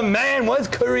 The man was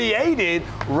created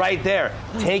right there.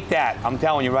 Take that. I'm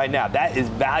telling you right now. That is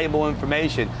valuable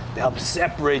information to help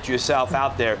separate yourself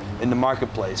out there in the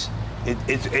marketplace.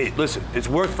 Listen, it's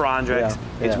worked for Andrex.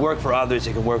 It's worked for others.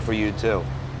 It can work for you too.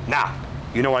 Now,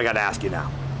 you know what I got to ask you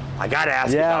now. I got to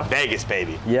ask you about Vegas,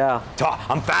 baby. Yeah.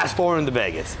 I'm fast forwarding to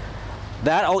Vegas.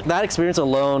 That experience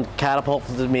alone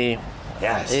catapulted me.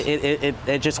 Yes.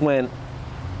 It just went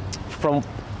from,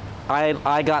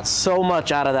 I got so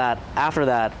much out of that after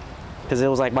that, because it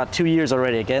was like about 2 years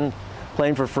already, again,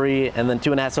 playing for free, and then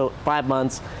 2.5, so 5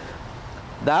 months.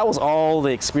 That was all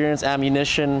the experience,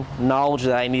 ammunition, knowledge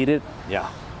that I needed.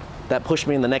 Yeah. That pushed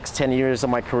me in the next 10 years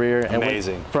of my career.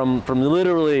 Amazing. And from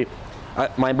literally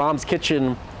my mom's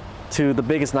kitchen to the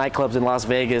biggest nightclubs in Las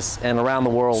Vegas and around the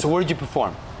world. So where did you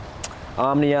perform?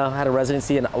 Omnia, had a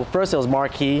residency, and first it was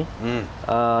Marquee.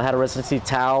 Had a residency,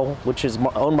 Tao, which is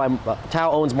owned by,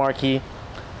 Tao owns Marquee.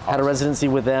 Had a residency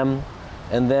with them.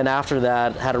 And then after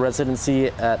that, had a residency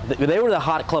at, they were the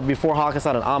hot club before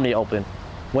Hakkasan and Omnia opened.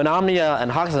 When Omnia and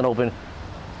Hakkasan opened,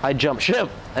 I jumped ship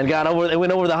and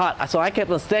went over the hot. So I kept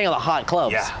on staying at the hot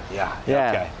clubs. Yeah.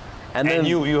 Okay. And then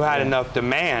you had enough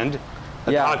demand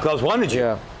that the hot clubs wanted you.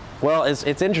 Yeah. Well,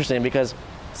 it's interesting because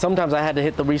sometimes I had to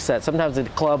hit the reset. Sometimes the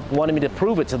club wanted me to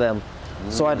prove it to them,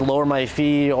 so I'd lower my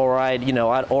fee, or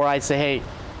I'd say, hey,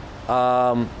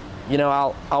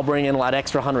 I'll bring in like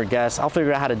extra 100 guests. I'll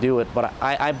figure out how to do it. But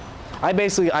I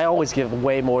basically always give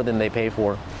way more than they pay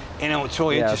for. And it's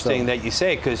really interesting that you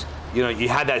say, because you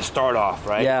had that start off,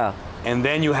 right? Yeah. And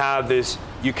then you have this,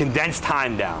 you condense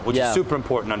time down, which is super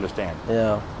important to understand.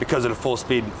 Yeah. Because of the full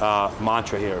speed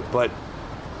mantra here. But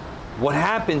what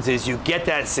happens is you get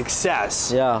that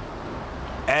success. Yeah.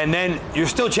 And then you're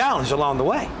still challenged along the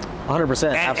way.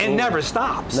 100%. And it never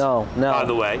stops. No. By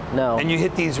the way. No. And you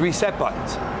hit these reset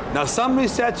buttons. Now some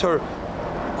resets are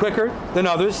quicker than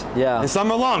others. Yeah. And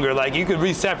some are longer. Like you could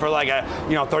reset for like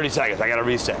 30 seconds. I got to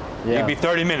reset. Yeah. It could be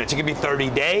 30 minutes. It could be 30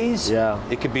 days. Yeah.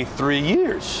 It could be 3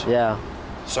 years. Yeah.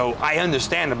 So I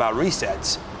understand about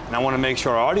resets, and I want to make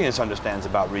sure our audience understands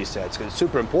about resets, because it's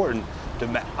super important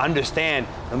to understand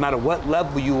no matter what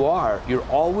level you are, you're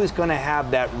always going to have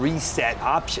that reset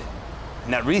option.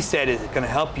 And that reset is going to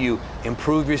help you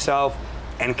improve yourself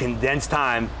and condense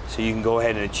time so you can go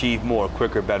ahead and achieve more,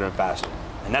 quicker, better, and faster.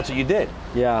 And that's what you did.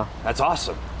 Yeah. That's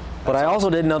awesome. But I also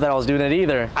didn't know that I was doing it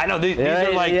either. I know, these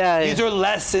are like, these are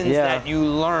lessons that you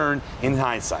learn in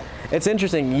hindsight. It's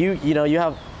interesting, you know, you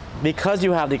have, because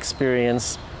you have the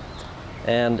experience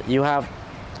and you have,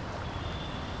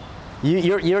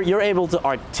 you're able to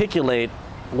articulate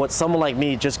what someone like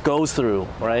me just goes through,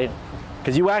 right?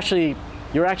 Because you actually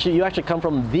come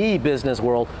from the business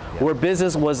world, where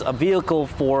business was a vehicle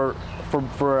for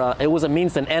it was a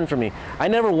means to an end for me. I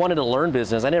never wanted to learn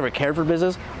business. I never cared for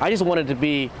business. I just wanted to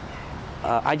be,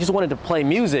 I just wanted to play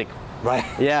music. Right.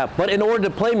 Yeah, but in order to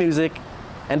play music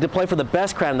and to play for the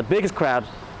best crowd and the biggest crowd,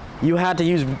 you had to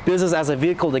use business as a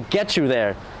vehicle to get you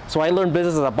there. So I learned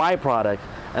business as a byproduct.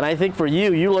 And I think for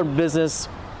you learned business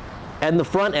and the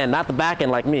front end, not the back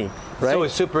end like me, right? So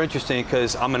it's super interesting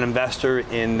because I'm an investor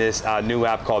in this new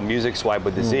app called Music Swipe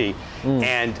with the Z.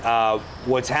 And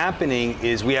what's happening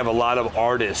is we have a lot of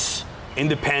artists,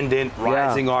 independent,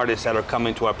 rising artists that are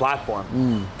coming to our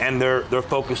platform. And they're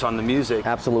focused on the music.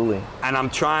 Absolutely. And I'm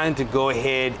trying to go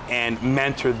ahead and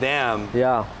mentor them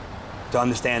to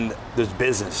understand there's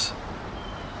business.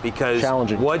 Because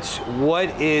what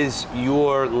is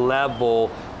your level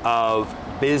of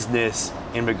business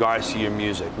in regards to your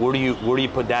music? Where do you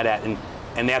put that at?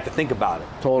 And they have to think about it.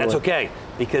 Totally. That's okay,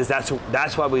 because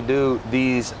that's why we do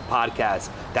these podcasts.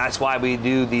 That's why we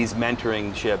do these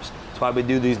mentoring ships. That's why we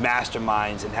do these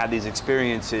masterminds and have these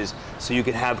experiences, so you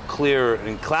can have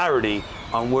clarity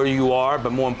on where you are,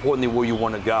 but more importantly, where you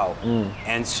want to go.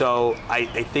 And so I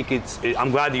think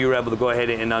I'm glad that you were able to go ahead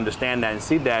and understand that and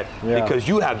see that, because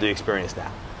you have the experience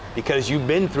now. Because you've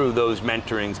been through those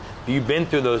mentorings, you've been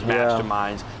through those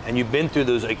masterminds, and you've been through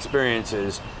those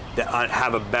experiences that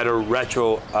have a better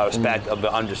retrospect of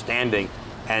the understanding.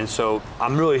 And so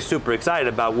I'm really super excited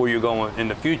about where you're going in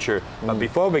the future. But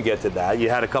before we get to that, you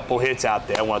had a couple hits out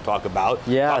there I want to talk about.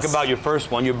 Talk about your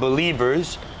first one, your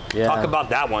Believers. Talk about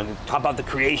that one. Talk about the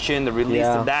creation, the release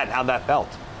of that, how that felt.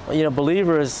 Well, you know,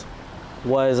 Believers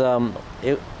was,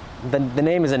 the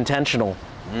name is intentional.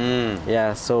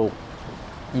 Yeah, so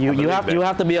you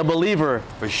have to be a believer.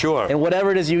 For sure. In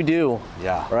whatever it is you do.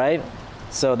 Yeah. Right?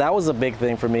 So that was a big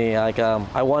thing for me. Like,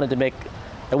 I wanted to make,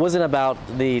 it wasn't about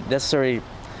the necessary,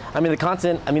 the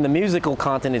content, the musical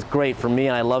content is great for me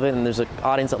and I love it, and there's an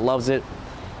audience that loves it.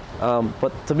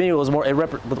 But to me it was more,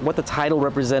 what the title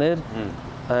represented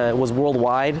was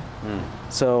worldwide.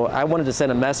 So I wanted to send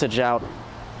a message out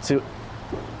to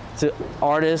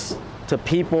artists, to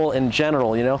people in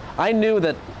general, you know. I knew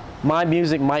that my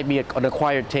music might be an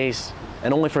acquired taste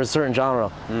and only for a certain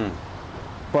genre.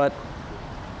 But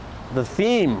the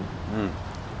theme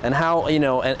and how, you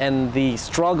know, and the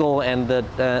struggle and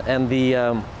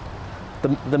the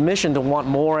mission to want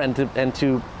more and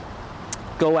to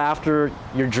go after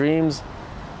your dreams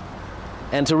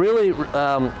and to really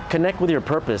connect with your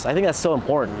purpose. I think that's so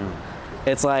important.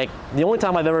 It's like the only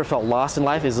time I've ever felt lost in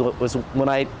life was when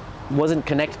I wasn't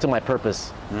connected to my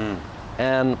purpose.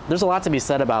 And there's a lot to be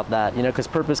said about that, you know, because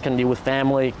purpose can be with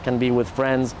family, can be with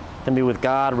friends, can be with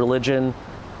God, religion,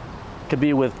 could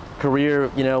be with career,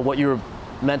 you know, what you're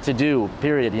meant to do,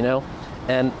 period, you know.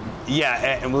 And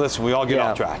and listen, we all get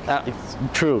off track. It's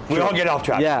true. We all get off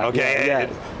track. Okay.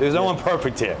 There's no one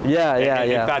perfect here.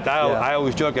 In fact, I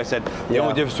always joke. I said the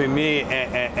only difference between me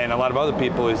and a lot of other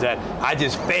people is that I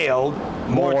just failed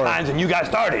more times than you guys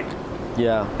started.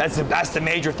 That's the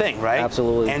major thing, right?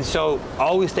 Absolutely. And so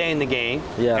always stay in the game.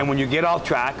 And when you get off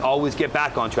track, always get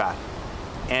back on track.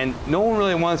 And no one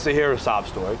really wants to hear a sob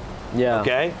story.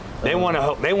 Okay. They want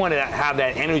to have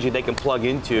that energy they can plug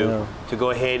into to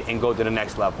go ahead and go to the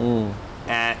next level.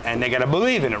 And they got to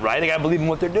believe in it, right? They got to believe in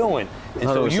what they're doing. And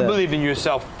 100%. So you believe in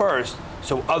yourself first,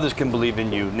 so others can believe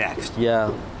in you next.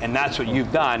 And that's what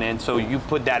you've done. And so you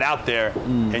put that out there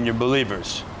in your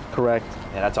Believers. Correct.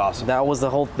 Yeah, that's awesome. That was the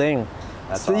whole thing.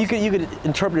 That's so awesome. you could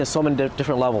interpret it in so many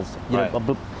different levels. You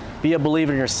know, be a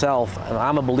believer in yourself.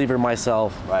 I'm a believer in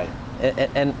myself. Right.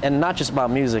 And not just about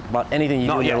music, about anything you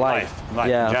do in your life. Life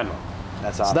in general.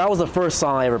 That's awesome. So that was the first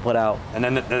song I ever put out. And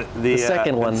then the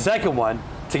second one. The second one,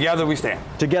 Together We Stand.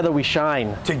 Together We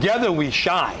Shine. Together We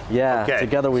Shine. Yeah. Okay.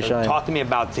 Together We Shine. Talk to me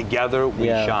about Together We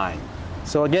Shine.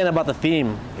 So again, about the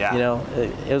theme. You know,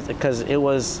 because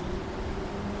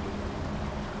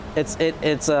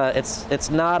it's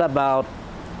not about.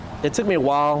 It took me a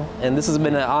while, and this has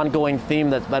been an ongoing theme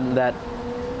that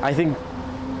I think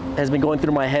has been going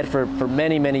through my head for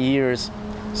many, many years.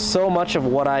 So much of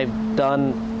what I've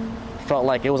done felt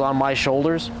like it was on my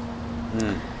shoulders.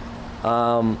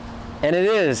 And it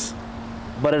is,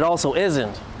 but it also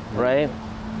isn't, right?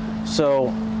 So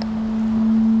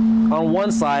on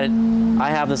one side, I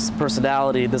have this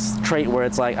personality, this trait where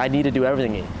it's like I need to do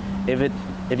everything.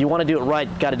 If you want to do it right,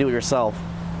 you got to do it yourself.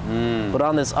 But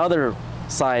on this other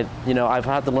side, you know, I've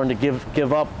had to learn to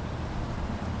give up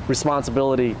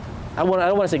responsibility. I don't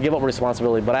want to say give up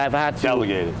responsibility, but I've had to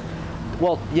delegate it.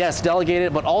 Well, yes, delegate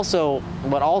it, but also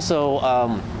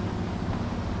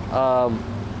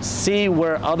see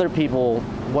where other people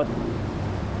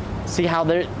see how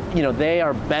they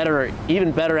are better,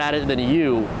 even better at it than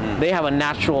you. They have a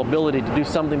natural ability to do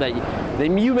something that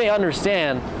you may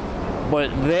understand, but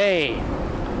they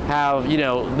have,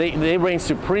 they reign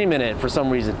supreme in it for some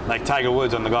reason. Like Tiger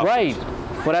Woods on the golf right.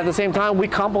 course. But at the same time, we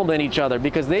complement each other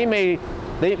because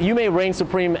you may reign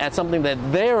supreme at something that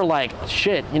they're like,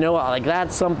 shit, like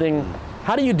that's something.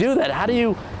 How do you do that? How do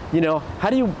you,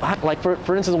 like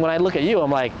for instance, when I look at you,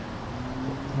 I'm like,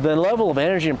 the level of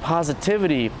energy and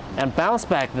positivity and bounce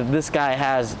back that this guy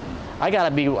has, I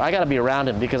gotta be around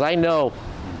him because I know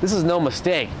this is no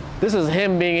mistake. This is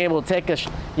him being able to take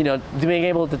being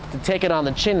able to take it on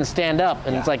the chin and stand up,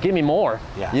 and it's like, give me more.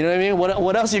 Yeah. You know what I mean?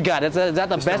 What else you got? Is that the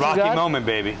best you got? It's the Rocky moment,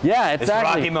 baby. Yeah, exactly. It's the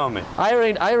Rocky moment. I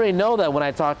already know that when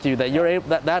I talk to you that you're able,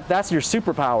 that's your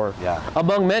superpower. Yeah.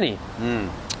 Among many.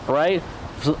 Right?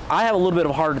 So I have a little bit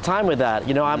of a harder time with that.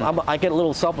 I get a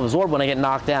little self-absorbed when I get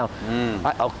knocked down.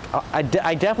 I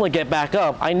definitely get back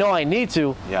up. I know I need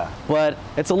to. Yeah. But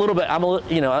it's a little bit.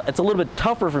 It's a little bit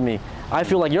tougher for me. I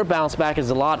feel like your bounce back is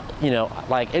a lot.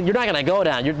 Like you're not gonna go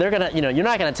down. You're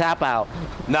not gonna tap out.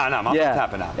 No, I'm not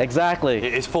tapping out. Exactly.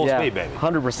 It's full speed, baby.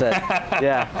 100%.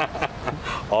 Yeah.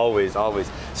 Always.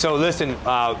 So listen.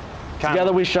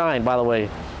 Together we shine. By the way.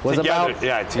 Again,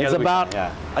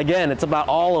 it's about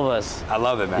all of us. I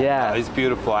love it, man. Yeah. It's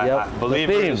beautiful. I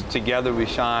believe together we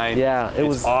shine. Yeah,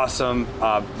 it's awesome.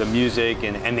 The music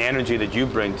and the energy that you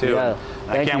bring too. Yeah.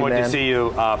 I can't wait to see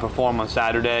you perform on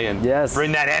Saturday and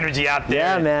bring that energy out there.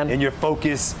 Yeah, man. In your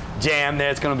focus jam there.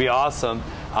 It's going to be awesome.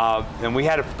 And we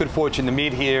had a good fortune to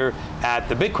meet here at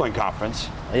the Bitcoin conference.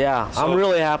 Yeah, so, I'm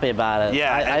really happy about it.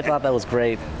 Yeah, I thought that was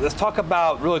great. Let's talk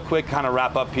about, really quick, kind of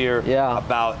wrap up here,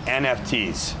 about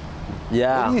NFTs.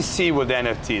 Yeah. What do you see with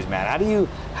NFTs, man?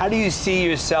 How do you see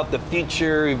yourself, the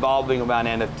future evolving around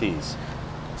NFTs?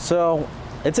 So,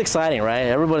 it's exciting, right?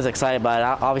 Everybody's excited about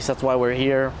it. Obviously, that's why we're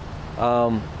here.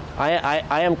 I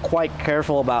am quite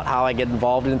careful about how I get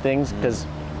involved in things because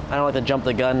I don't like to jump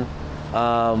the gun.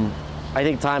 I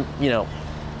think time,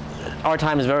 our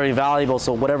time is very valuable,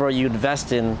 so whatever you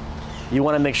invest in, you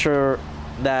want to make sure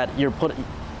that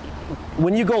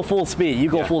when you go full speed, you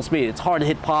go full speed. It's hard to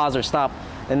hit pause or stop.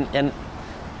 And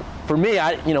for me,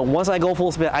 once I go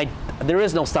full speed, there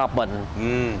is no stop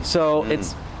button. So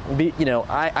it's,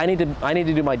 I need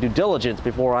to do my due diligence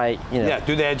before I,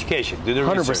 do the education, do the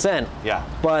 100%. Research. Yeah.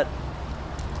 But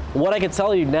what I can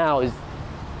tell you now is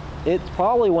it's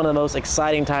probably one of the most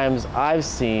exciting times I've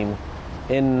seen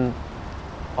in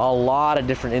a lot of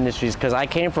different industries because I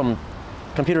came from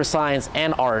computer science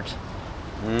and art,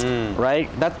 right?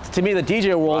 That to me, the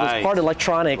DJ world is part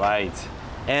electronic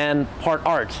and part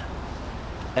art.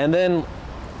 And then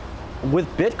with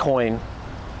Bitcoin,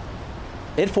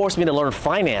 it forced me to learn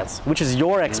finance, which is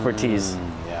your expertise.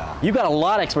 You've got a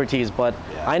lot of expertise, but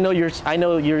I know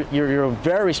you're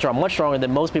very strong, much stronger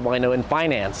than most people I know in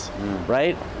finance,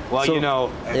 right? Well, so,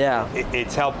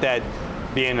 it's helped that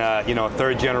being a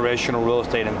third generational real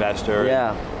estate investor,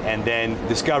 and then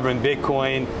discovering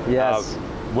Bitcoin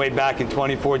way back in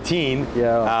 2014,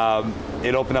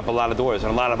 it opened up a lot of doors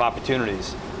and a lot of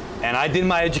opportunities. And I did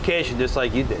my education just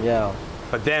like you did. Yeah.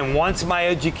 But then once my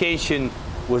education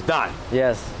was done,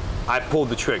 I pulled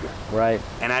the trigger. Right.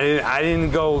 And I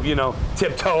didn't go,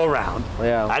 tiptoe around.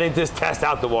 Yeah. I didn't just test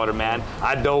out the water, man.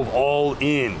 I dove all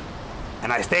in,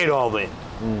 and I stayed all in.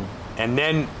 And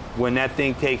then when that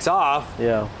thing takes off,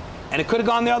 and it could have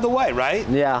gone the other way, right?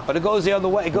 Yeah. But it goes the other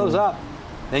way. It goes up.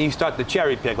 Then you start to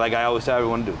cherry pick, like I always tell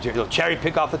everyone to do. Cherry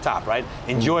pick off the top, right?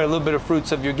 Enjoy a little bit of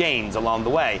fruits of your gains along the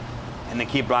way, and then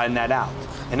keep riding that out.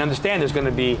 And understand there's going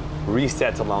to be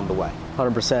resets along the way.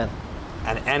 100%.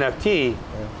 And NFT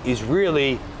is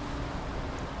really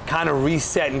kind of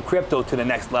resetting crypto to the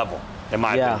next level, in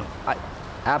my opinion.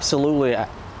 Absolutely.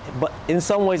 But in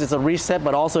some ways, it's a reset,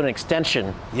 but also an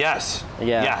extension. Yes.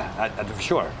 For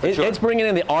sure. It's bringing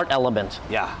in the art element.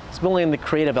 Yeah. It's bringing in the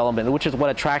creative element, which is what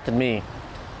attracted me.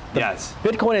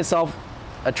 Bitcoin itself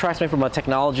attracts me from a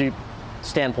technology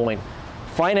standpoint.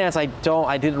 Finance, I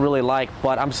didn't really like,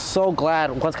 but I'm so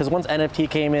glad because once NFT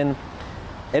came in,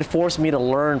 it forced me to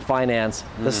learn finance.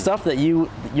 The stuff that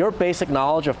your basic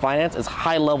knowledge of finance is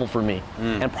high level for me,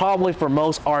 and probably for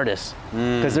most artists,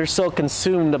 because they're so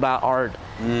consumed about art.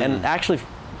 And actually,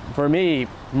 for me,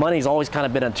 money's always kind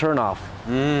of been a turnoff.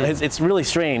 It's really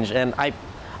strange, and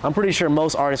I'm pretty sure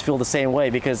most artists feel the same way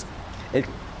because it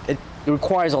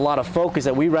requires a lot of focus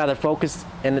that we rather focus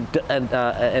and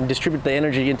distribute the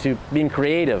energy into being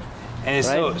creative. And it's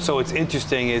right? so it's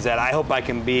interesting is that I hope I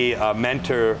can be a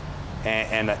mentor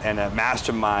and a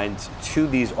mastermind to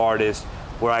these artists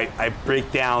where I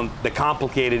break down the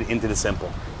complicated into the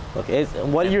simple. Look,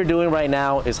 what you're doing right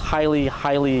now is highly,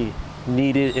 highly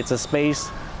needed. It's a space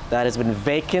that has been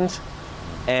vacant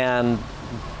and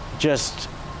artists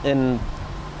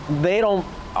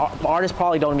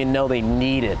probably don't even know they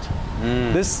need it.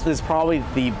 This is probably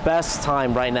the best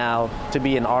time right now to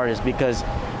be an artist because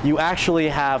you actually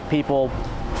have people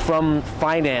from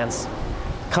finance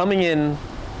coming in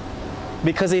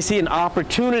because they see an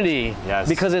opportunity. Yes.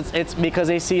 Because it's because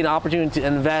they see an opportunity to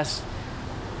invest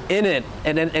in it,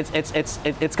 and then it's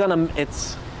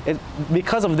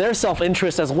because of their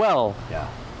self-interest as well. Yeah.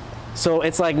 So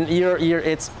it's like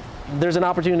there's an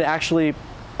opportunity to actually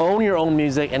own your own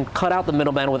music and cut out the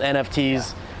middleman with NFTs.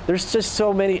 Yeah. There's just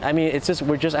so many. I mean,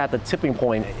 we're just at the tipping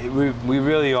point. We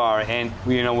really are, and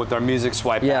with our Music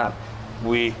Swipe app,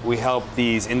 we help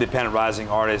these independent rising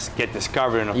artists get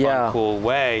discovered in a fun, cool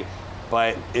way.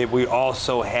 But we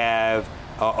also have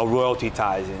a royalty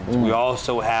ties in. We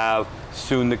also have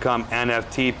soon to come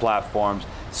NFT platforms.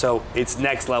 So it's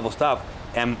next level stuff.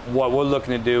 And what we're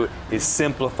looking to do is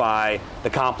simplify the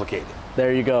complicated.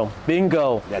 There you go.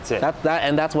 Bingo. That's it.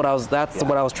 That's what I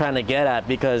was trying to get at,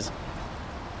 because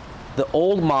the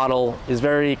old model is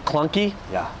very clunky.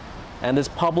 Yeah. And this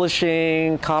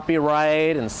publishing,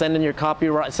 copyright, and sending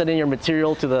your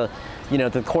material to the,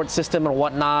 the court system and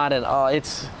whatnot, and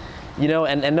it's,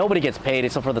 and nobody gets paid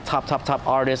except for the top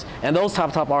artists. And those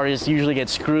top artists usually get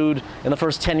screwed in the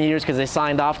first 10 years because they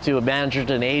signed off to a manager,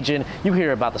 to an agent. You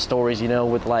hear about the stories,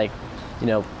 with like,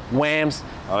 Whams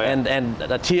and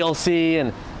TLC,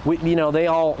 and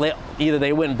they either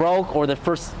they went broke, or the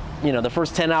first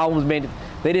 10 albums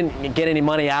they didn't get any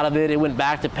money out of it. It went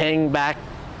back to paying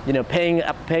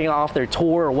off their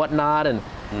tour or whatnot. And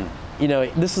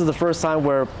this is the first time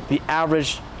where the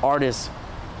average artist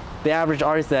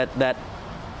that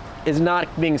is not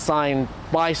being signed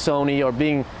by Sony or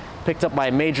being picked up by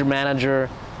a major manager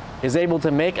is able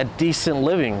to make a decent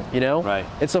living, Right.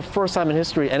 It's the first time in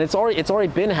history, and it's already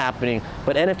been happening,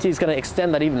 but NFT is going to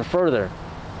extend that even further.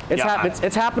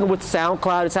 It's happened with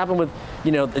SoundCloud, it's happened with, the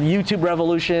YouTube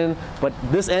revolution, but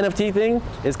this NFT thing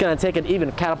is going to take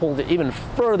it catapult it even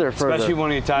further. Especially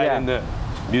when you tie it into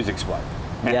Music Swipe.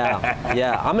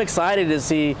 Yeah. I'm excited to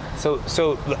see. So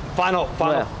final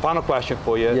question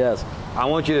for you. Yes. I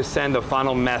want you to send a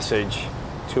final message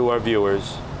to our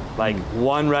viewers, like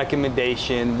one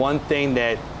recommendation, one thing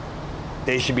that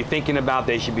they should be thinking about,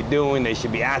 they should be doing, they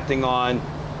should be acting on.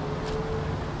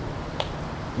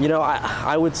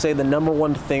 I would say the number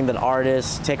one thing that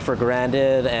artists take for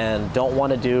granted and don't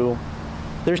want to do,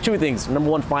 there's two things. Number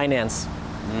one, finance.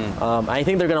 I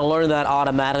think they're going to learn that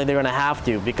automatically. They're going to have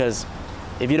to, because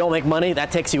if you don't make money,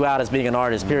 that takes you out as being an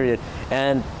artist, period.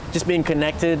 And just being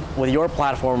connected with your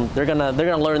platform, they're gonna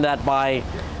learn that by,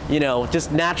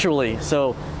 just naturally.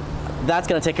 So that's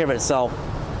gonna take care of itself.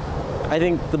 I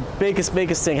think the biggest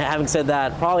thing, having said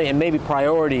that, probably, and maybe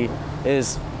priority,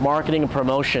 is marketing and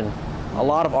promotion. A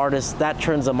lot of artists, that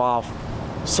turns them off.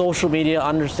 Social media,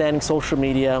 understanding social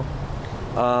media,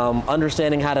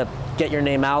 understanding how to get your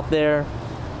name out there.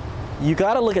 You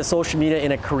gotta look at social media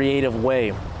in a creative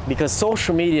way, because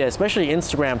social media, especially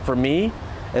Instagram for me,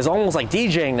 is almost like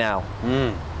DJing now.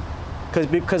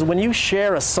 Because when you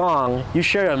share a song, you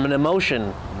share an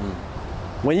emotion.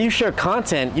 When you share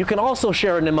content, you can also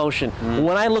share an emotion.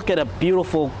 When I look at a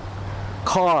beautiful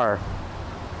car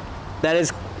that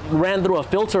is ran through a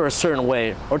filter a certain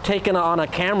way, or taken on a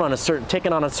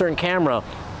certain camera,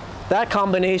 that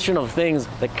combination of things,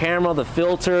 the camera, the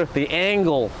filter, the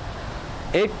angle,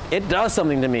 it does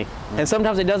something to me. And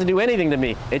sometimes it doesn't do anything to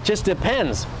me. It just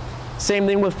depends. Same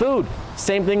thing with food.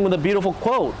 Same thing with a beautiful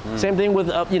quote. Same thing with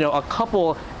a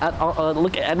couple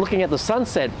looking at the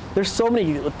sunset. There's so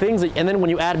many things and then when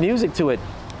you add music to it,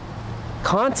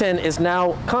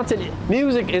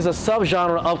 music is a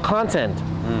subgenre of content.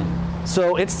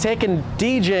 So it's taken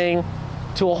DJing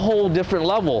to a whole different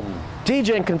level.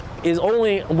 DJing is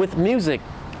only with music.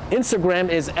 Instagram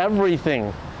is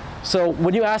everything. So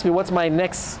when you ask me what's my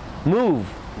next move,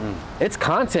 it's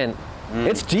content.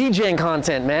 It's DJing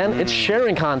content, man. It's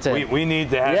sharing content. We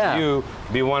need to have you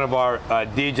be one of our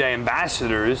DJ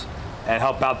ambassadors and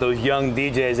help out those young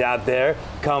DJs out there.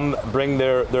 Come bring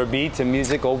their beats and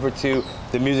music over to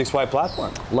the Music Swipe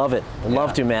platform. Love it. Would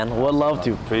love to, man. Would love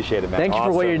to. Appreciate it, man. Thank you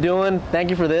for what you're doing. Thank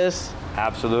you for this.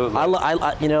 Absolutely.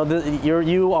 You know,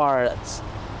 you are,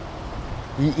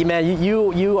 man,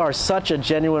 you are such a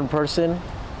genuine person.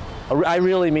 I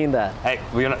really mean that. Hey,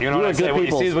 you know what I say? What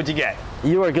you see is what you get.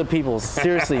 You are good people.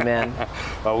 Seriously, man.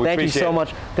 Well, we Thank you so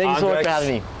much. Thank you so much for having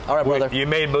me. All right, brother. You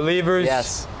made believers.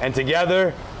 Yes. And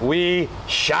together we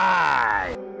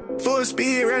shine. Full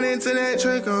speed, ran into that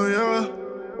trick, oh yeah.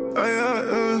 Oh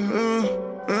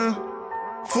yeah,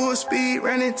 Full speed,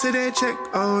 ran into that check,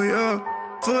 oh yeah.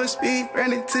 Full speed,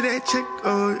 ran into that check,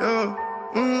 oh yeah.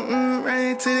 Ran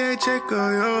into that check,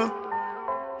 oh yeah.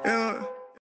 Yeah.